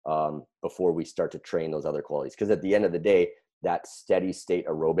before we start to train those other qualities. Because at the end of the day, that steady state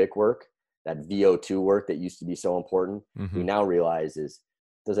aerobic work, that VO2 work that used to be so important, we now realize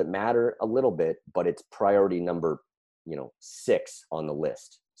doesn't matter a little bit, but it's priority number 6 on the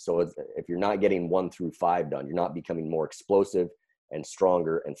list. So if you're not getting 1 through 5 done, you're not becoming more explosive and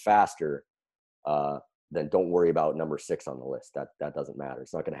stronger and faster, then don't worry about number 6 on the list. That doesn't matter.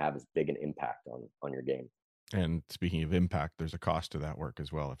 It's not going to have as big an impact on your game. And speaking of impact, there's a cost to that work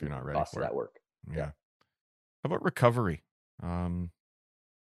as well if you're not ready for that work. Yeah. How about recovery?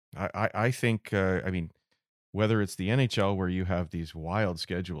 I think, whether it's the NHL where you have these wild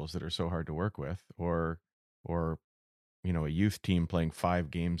schedules that are so hard to work with, or a youth team playing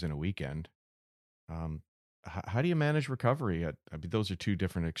 5 games in a weekend, how do you manage recovery? Those are 2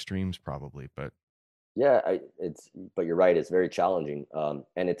 different extremes probably, but yeah, but you're right. It's very challenging.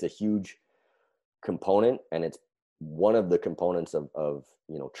 And it's a huge component, and it's one of the components of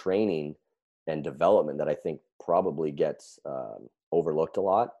training and development that I think probably gets overlooked a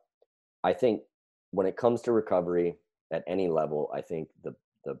lot. I think when it comes to recovery at any level, I think the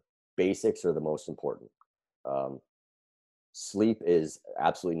basics are the most important. Sleep is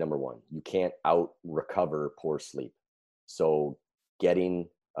absolutely number 1. You can't out recover poor sleep. So getting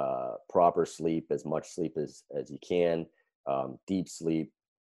proper sleep, as much sleep as you can, deep sleep,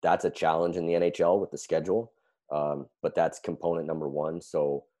 that's a challenge in the NHL with the schedule. But that's component number 1.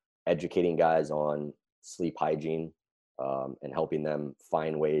 So educating guys on sleep hygiene and helping them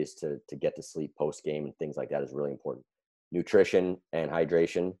find ways to get to sleep post game and things like that is really important. Nutrition and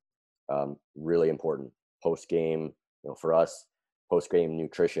hydration, really important. Post game, for us, post game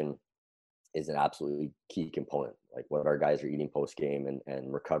nutrition is an absolutely key component. Like what our guys are eating post game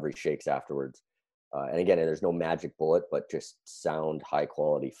and recovery shakes afterwards. And again, there's no magic bullet, but just sound, high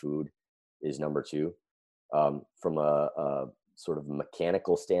quality food is number two. From a sort of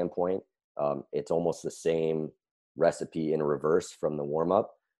mechanical standpoint, it's almost the same recipe in reverse from the warm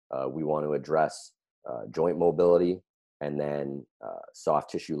up. We want to address joint mobility, and then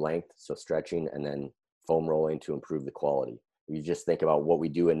soft tissue length, so stretching, and then foam rolling to improve the quality. You just think about what we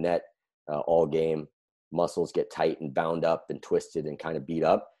do in net all game. Muscles get tight and bound up and twisted and kind of beat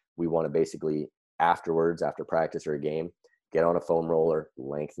up. We want to basically afterwards, after practice or a game, get on a foam roller,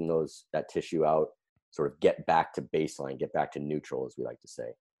 lengthen that tissue out, sort of get back to baseline, get back to neutral, as we like to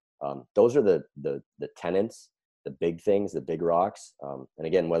say. Those are the tenets, the big things, the big rocks. And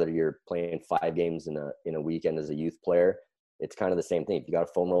again, whether you're playing 5 games in a weekend as a youth player, it's kind of the same thing. If you got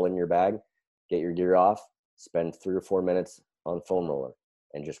a foam roller in your bag, get your gear off, spend 3 or 4 minutes on foam roller,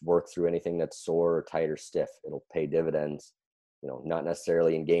 and just work through anything that's sore or tight or stiff. It'll pay dividends, not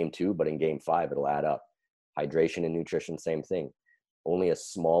necessarily in game 2, but in game 5, it'll add up. Hydration and nutrition, same thing. Only a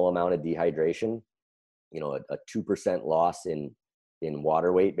small amount of dehydration, a 2% loss in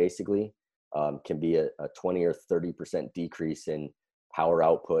water weight basically can be a 20 or 30% decrease in power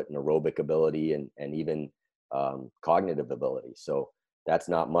output and aerobic ability and even cognitive ability. So that's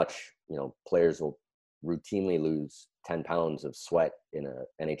not much. Players will routinely lose 10 pounds of sweat in an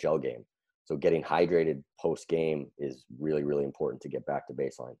NHL game. So getting hydrated post game is really, really important to get back to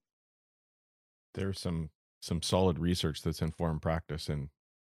baseline. There's some solid research that's informed practice in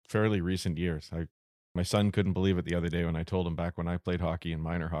fairly recent years. My son couldn't believe it the other day when I told him back when I played hockey and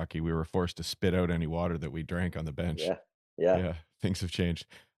minor hockey, we were forced to spit out any water that we drank on the bench. Yeah. Things have changed.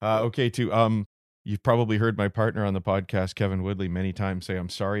 Okay, too. You've probably heard my partner on the podcast, Kevin Woodley, many times say, "I'm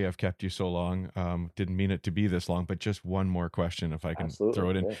sorry I've kept you so long. Didn't mean it to be this long." But just one more question, if I can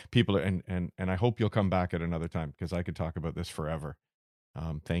throw it in. Yeah. People are, and I hope you'll come back at another time because I could talk about this forever.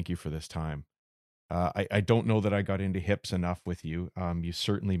 Thank you for this time. I don't know that I got into hips enough with you. You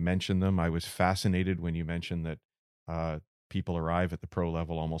certainly mentioned them. I was fascinated when you mentioned that people arrive at the pro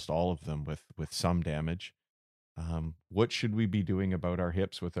level, almost all of them, with some damage. What should we be doing about our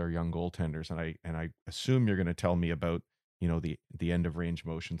hips with our young goaltenders? And I assume you're going to tell me about the end of range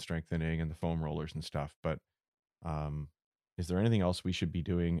motion strengthening and the foam rollers and stuff. But is there anything else we should be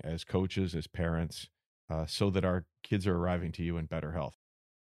doing as coaches, as parents, so that our kids are arriving to you in better health?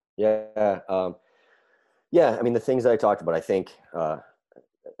 Yeah. Yeah. I mean, the things that I talked about, I think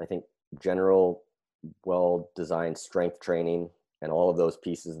general, well-designed strength training and all of those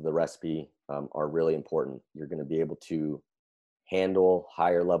pieces of the recipe are really important. You're going to be able to handle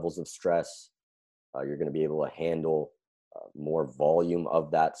higher levels of stress. You're going to be able to handle more volume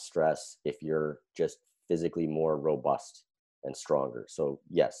of that stress if you're just physically more robust and stronger. So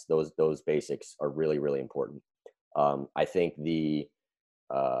yes, those basics are really, really important. I think the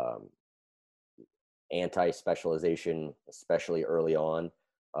anti-specialization, especially early on,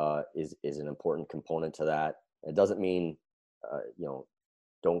 is an important component to that. It doesn't mean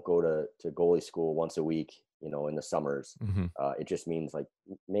don't go to goalie school once a week, in the summers. Mm-hmm. It just means like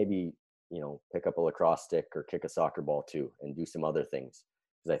maybe, pick up a lacrosse stick or kick a soccer ball too, and do some other things.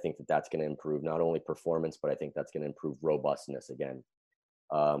 Because I think that's going to improve not only performance, but I think that's going to improve robustness again.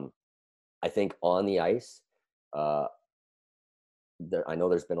 I think on the ice, I know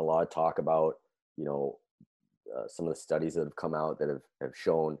there's been a lot of talk about, some of the studies that have come out that have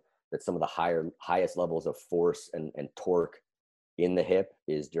shown that some of the highest levels of force and torque in the hip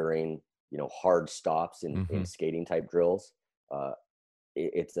is during, hard stops in skating type drills.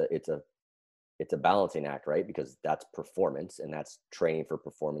 It's a balancing act, right? Because that's performance and that's training for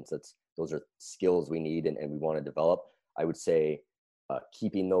performance. Those are skills we need and we want to develop. I would say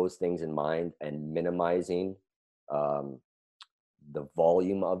keeping those things in mind and minimizing the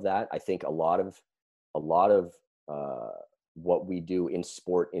volume of that. I think a lot of what we do in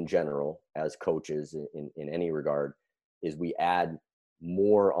sport in general as coaches in any regard is we add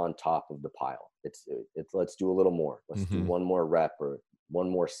more on top of the pile. It's let's do a little more. Let's do one more rep or one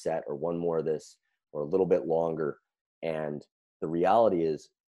more set or one more of this or a little bit longer. And the reality is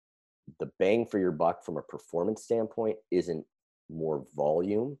the bang for your buck from a performance standpoint isn't more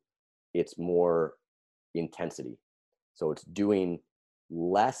volume, it's more intensity. So it's doing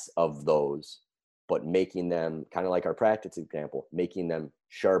less of those, but making them kind of like our practice example, making them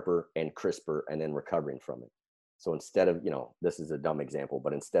sharper and crisper and then recovering from it. So instead of, this is a dumb example,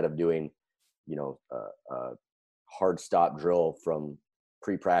 but instead of doing, a hard stop drill from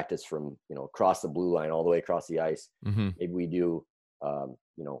pre-practice from, across the blue line all the way across the ice, maybe we do,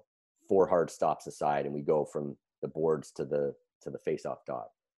 4 hard stops aside and we go from the boards to the face-off dot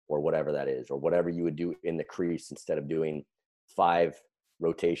or whatever that is, or whatever you would do in the crease instead of doing 5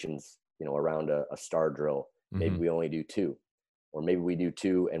 rotations, around a star drill, maybe we only do 2, or maybe we do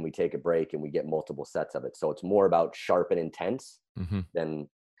 2 and we take a break and we get multiple sets of it. So it's more about sharp and intense than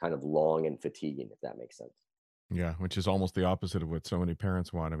kind of long and fatiguing, if that makes sense. Yeah, which is almost the opposite of what so many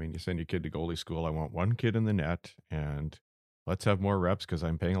parents want. I mean, you send your kid to goalie school. I want 1 kid in the net, and let's have more reps because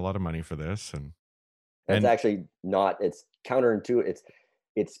I'm paying a lot of money for this. And it's actually not. It's counterintuitive.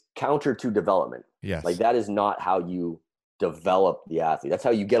 It's counter to development. Yes, like that is not how you develop the athlete. That's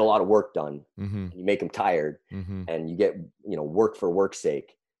how you get a lot of work done. You make them tired, and you get work for work's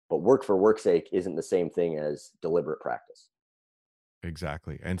sake. But work for work's sake isn't the same thing as deliberate practice.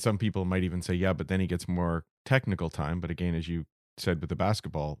 Exactly. And some people might even say, yeah, but then he gets more technical time. But again, as you said with the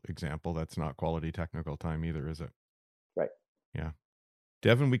basketball example, that's not quality technical time either, is it? Right. Yeah.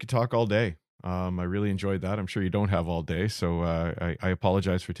 Devin, we could talk all day. I really enjoyed that. I'm sure you don't have all day. So I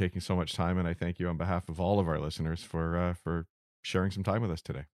apologize for taking so much time. And I thank you on behalf of all of our listeners for sharing some time with us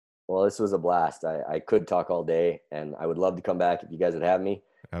today. Well, this was a blast. I could talk all day, and I would love to come back if you guys would have me.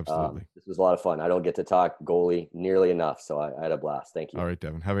 Absolutely. This was a lot of fun. I don't get to talk goalie nearly enough, so I had a blast. Thank you. All right,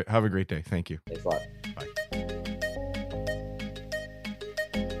 Devin. Have a great day. Thank you. Thanks a lot. Bye.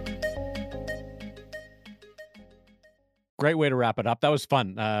 Great way to wrap it up. That was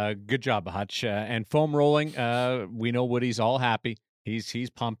fun. Good job, Hutch. And foam rolling, we know Woody's all happy. He's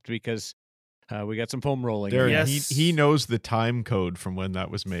pumped because we got some foam rolling. Darren, Yes. he knows the time code from when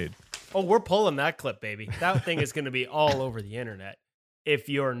that was made. Oh, we're pulling that clip, baby. That thing is going to be all over the internet. If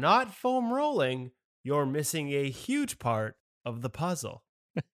you're not foam rolling, you're missing a huge part of the puzzle.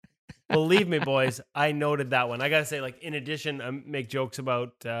 Believe me, boys, I noted that one. I got to say, like, in addition, I make jokes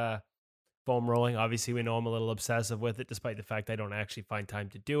about foam rolling. Obviously, we know I'm a little obsessive with it, despite the fact I don't actually find time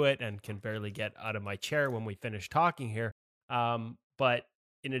to do it and can barely get out of my chair when we finish talking here. But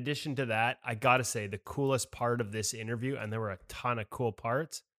in addition to that, I got to say the coolest part of this interview, and there were a ton of cool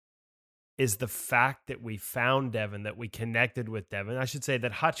parts, is the fact that we found Devin, that we connected with Devin. I should say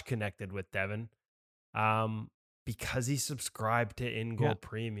that Hutch connected with Devin because he subscribed to In Goal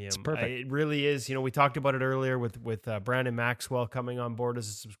Premium. It's perfect. It really is. We talked about it earlier with Brandon Maxwell coming on board as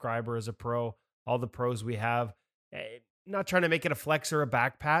a subscriber, as a pro, all the pros we have. Not trying to make it a flex or a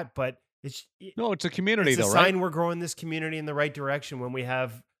back pat, but it's a community, it's a though, sign right? we're growing this community in the right direction when we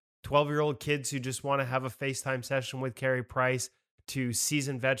have 12-year-old kids who just want to have a FaceTime session with Carey Price, to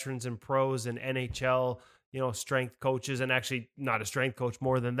seasoned veterans and pros and NHL, strength coaches, and actually not a strength coach,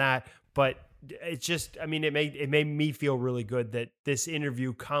 more than that. But it's just, it made me feel really good that this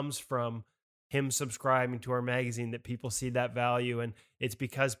interview comes from him subscribing to our magazine, that people see that value. And it's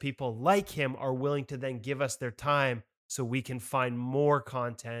because people like him are willing to then give us their time so we can find more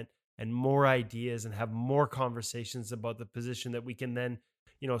content and more ideas and have more conversations about the position that we can then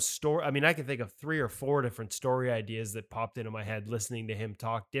store. I can think of 3 or 4 different story ideas that popped into my head listening to him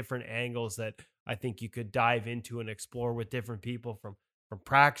talk, different angles that I think you could dive into and explore with different people, from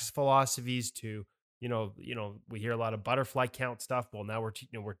practice philosophies to, we hear a lot of butterfly count stuff. Well, now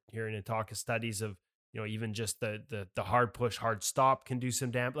we're hearing and talk of studies of, even just the hard push, hard stop can do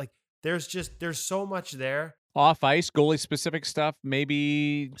some damage. Like there's so much there. Off ice, goalie specific stuff,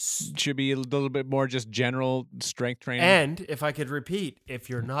 maybe should be a little bit more just general strength training. And if I could repeat, if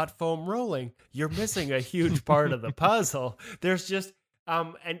you're not foam rolling, you're missing a huge part of the puzzle. There's just,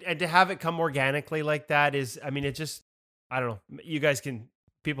 and to have it come organically like that is, it just, I don't know.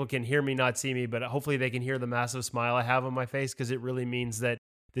 People can hear me, not see me, but hopefully they can hear the massive smile I have on my face, because it really means that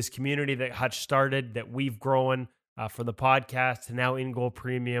this community that Hutch started, that we've grown for the podcast to now In Goal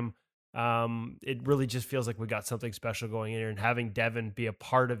Premium, it really just feels like we got something special going in here, and having Devin be a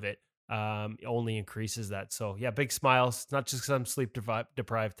part of it only increases that. So yeah, big smiles, not just because I'm sleep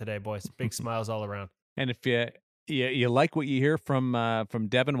deprived today, boys. Big smiles all around. And if you like what you hear from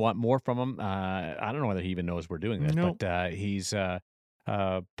Devin, want more from him, I don't know whether he even knows we're doing this, but he's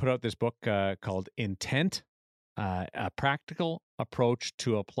put out this book called Intent, a practical approach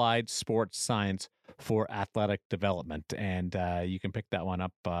to applied sports science for athletic development. And you can pick that one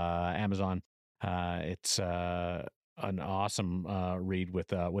up Amazon. It's an awesome read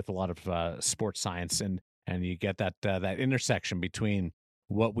with a lot of sports science, and you get that intersection between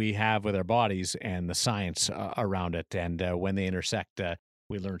what we have with our bodies and the science around it. And when they intersect,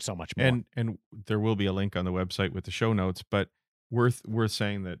 we learn so much more. And there will be a link on the website with the show notes, but worth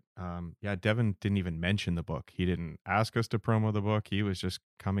saying that, Devin didn't even mention the book. He didn't ask us to promo the book. He was just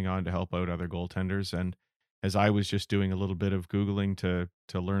coming on to help out other goaltenders. And as I was just doing a little bit of Googling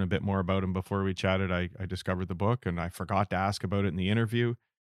to learn a bit more about him before we chatted, I discovered the book, and I forgot to ask about it in the interview.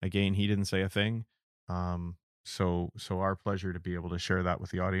 Again, he didn't say a thing. So our pleasure to be able to share that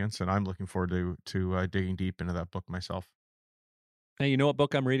with the audience. And I'm looking forward to digging deep into that book myself. Hey, you know what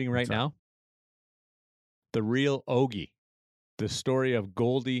book I'm reading right What's that? now? The Real Ogie, the story of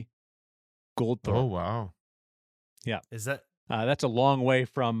Goldie Goldthorpe. Oh, wow. Is that That's a long way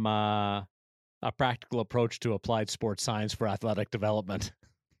from a practical approach to applied sports science for athletic development.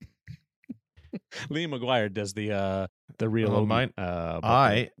 Liam McGuire does the Real Oh, Ogie. mine-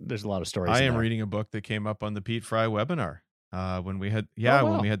 book. There's a lot of stories. I in am there. reading a book that came up on the Pete Fry webinar. When we had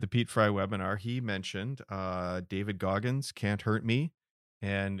wow. when we had the Pete Fry webinar, he mentioned David Goggins, Can't Hurt Me.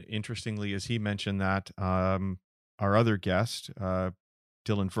 And interestingly, as he mentioned that, our other guest,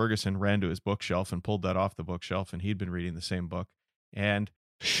 Dylan Ferguson, ran to his bookshelf and pulled that off the bookshelf, and he'd been reading the same book. And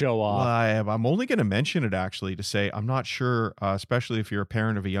Show off. well, I'm only going to mention it actually to say I'm not sure, especially if you're a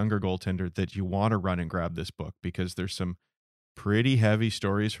parent of a younger goaltender, that you want to run and grab this book, because there's some pretty heavy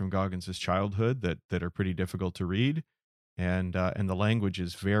stories from Goggins' childhood that are pretty difficult to read, and the language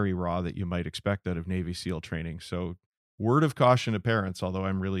is very raw that you might expect out of Navy SEAL training. So, word of caution to parents, although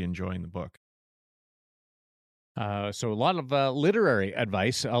I'm really enjoying the book. So a lot of literary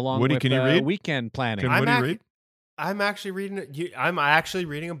advice along Woody, with can you read? weekend planning. Can I'm Woody ac- read? I'm actually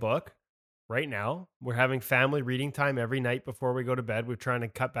reading a book right now. We're having family reading time every night before we go to bed. We're trying to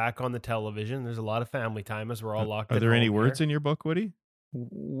cut back on the television. There's a lot of family time as we're all locked. Are there any words in? in your book, Woody?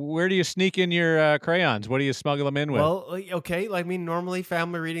 Where do you sneak in your crayons? What do you smuggle them in with? Well, okay. I mean, normally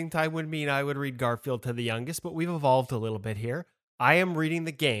family reading time would mean I would read Garfield to the youngest, but we've evolved a little bit here. I am reading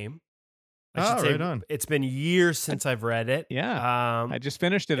The Game. I should say right on. it's been years since I've read it. Yeah. I just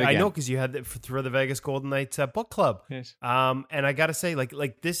finished it again. I know, because you had it for the Vegas Golden Knights book club. Yes. And I got to say,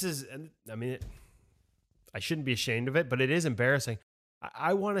 like this is, I mean, I shouldn't be ashamed of it, but it is embarrassing.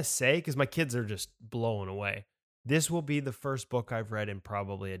 I want to say, because my kids are just blown away, this will be the first book I've read in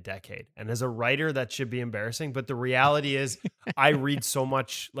probably a decade. And as a writer, that should be embarrassing. But the reality is, I read so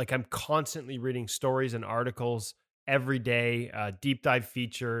much. Like, I'm constantly reading stories and articles every day, deep dive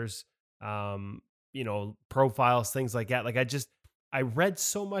features, profiles, things like that. Like, I read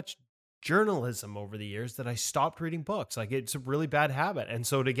so much journalism over the years that I stopped reading books. Like, it's a really bad habit. And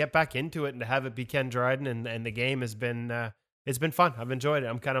so to get back into it and to have it be Ken Dryden and The Game has been, it's been fun. I've enjoyed it.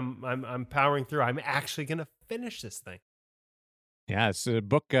 I'm powering through. I'm actually going to finish this thing. Yeah, it's a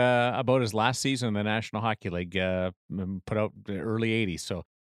book about his last season in the National Hockey League, put out the early 80s. So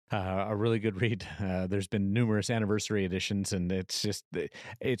a really good read. There's been numerous anniversary editions, and it's just,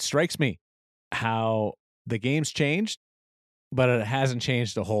 it strikes me how the game's changed, but it hasn't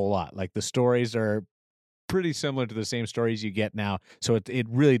changed a whole lot. Like, the stories are pretty similar to the same stories you get now. So it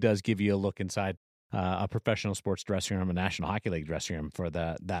really does give you a look inside a professional sports dressing room, a National Hockey League dressing room for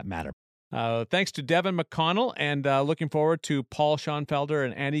that matter. Thanks to Devin McConnell, and looking forward to Paul Schoenfelder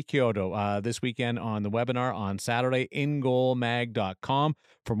and Andy Chiodo this weekend on the webinar on Saturday, ingoalmag.com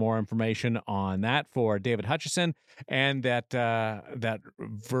for more information on that. For David Hutchison and that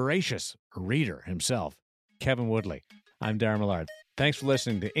voracious reader himself, Kevin Woodley, I'm Darren Millard. Thanks for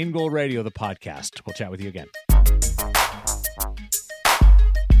listening to In Goal Radio, the podcast. We'll chat with you again.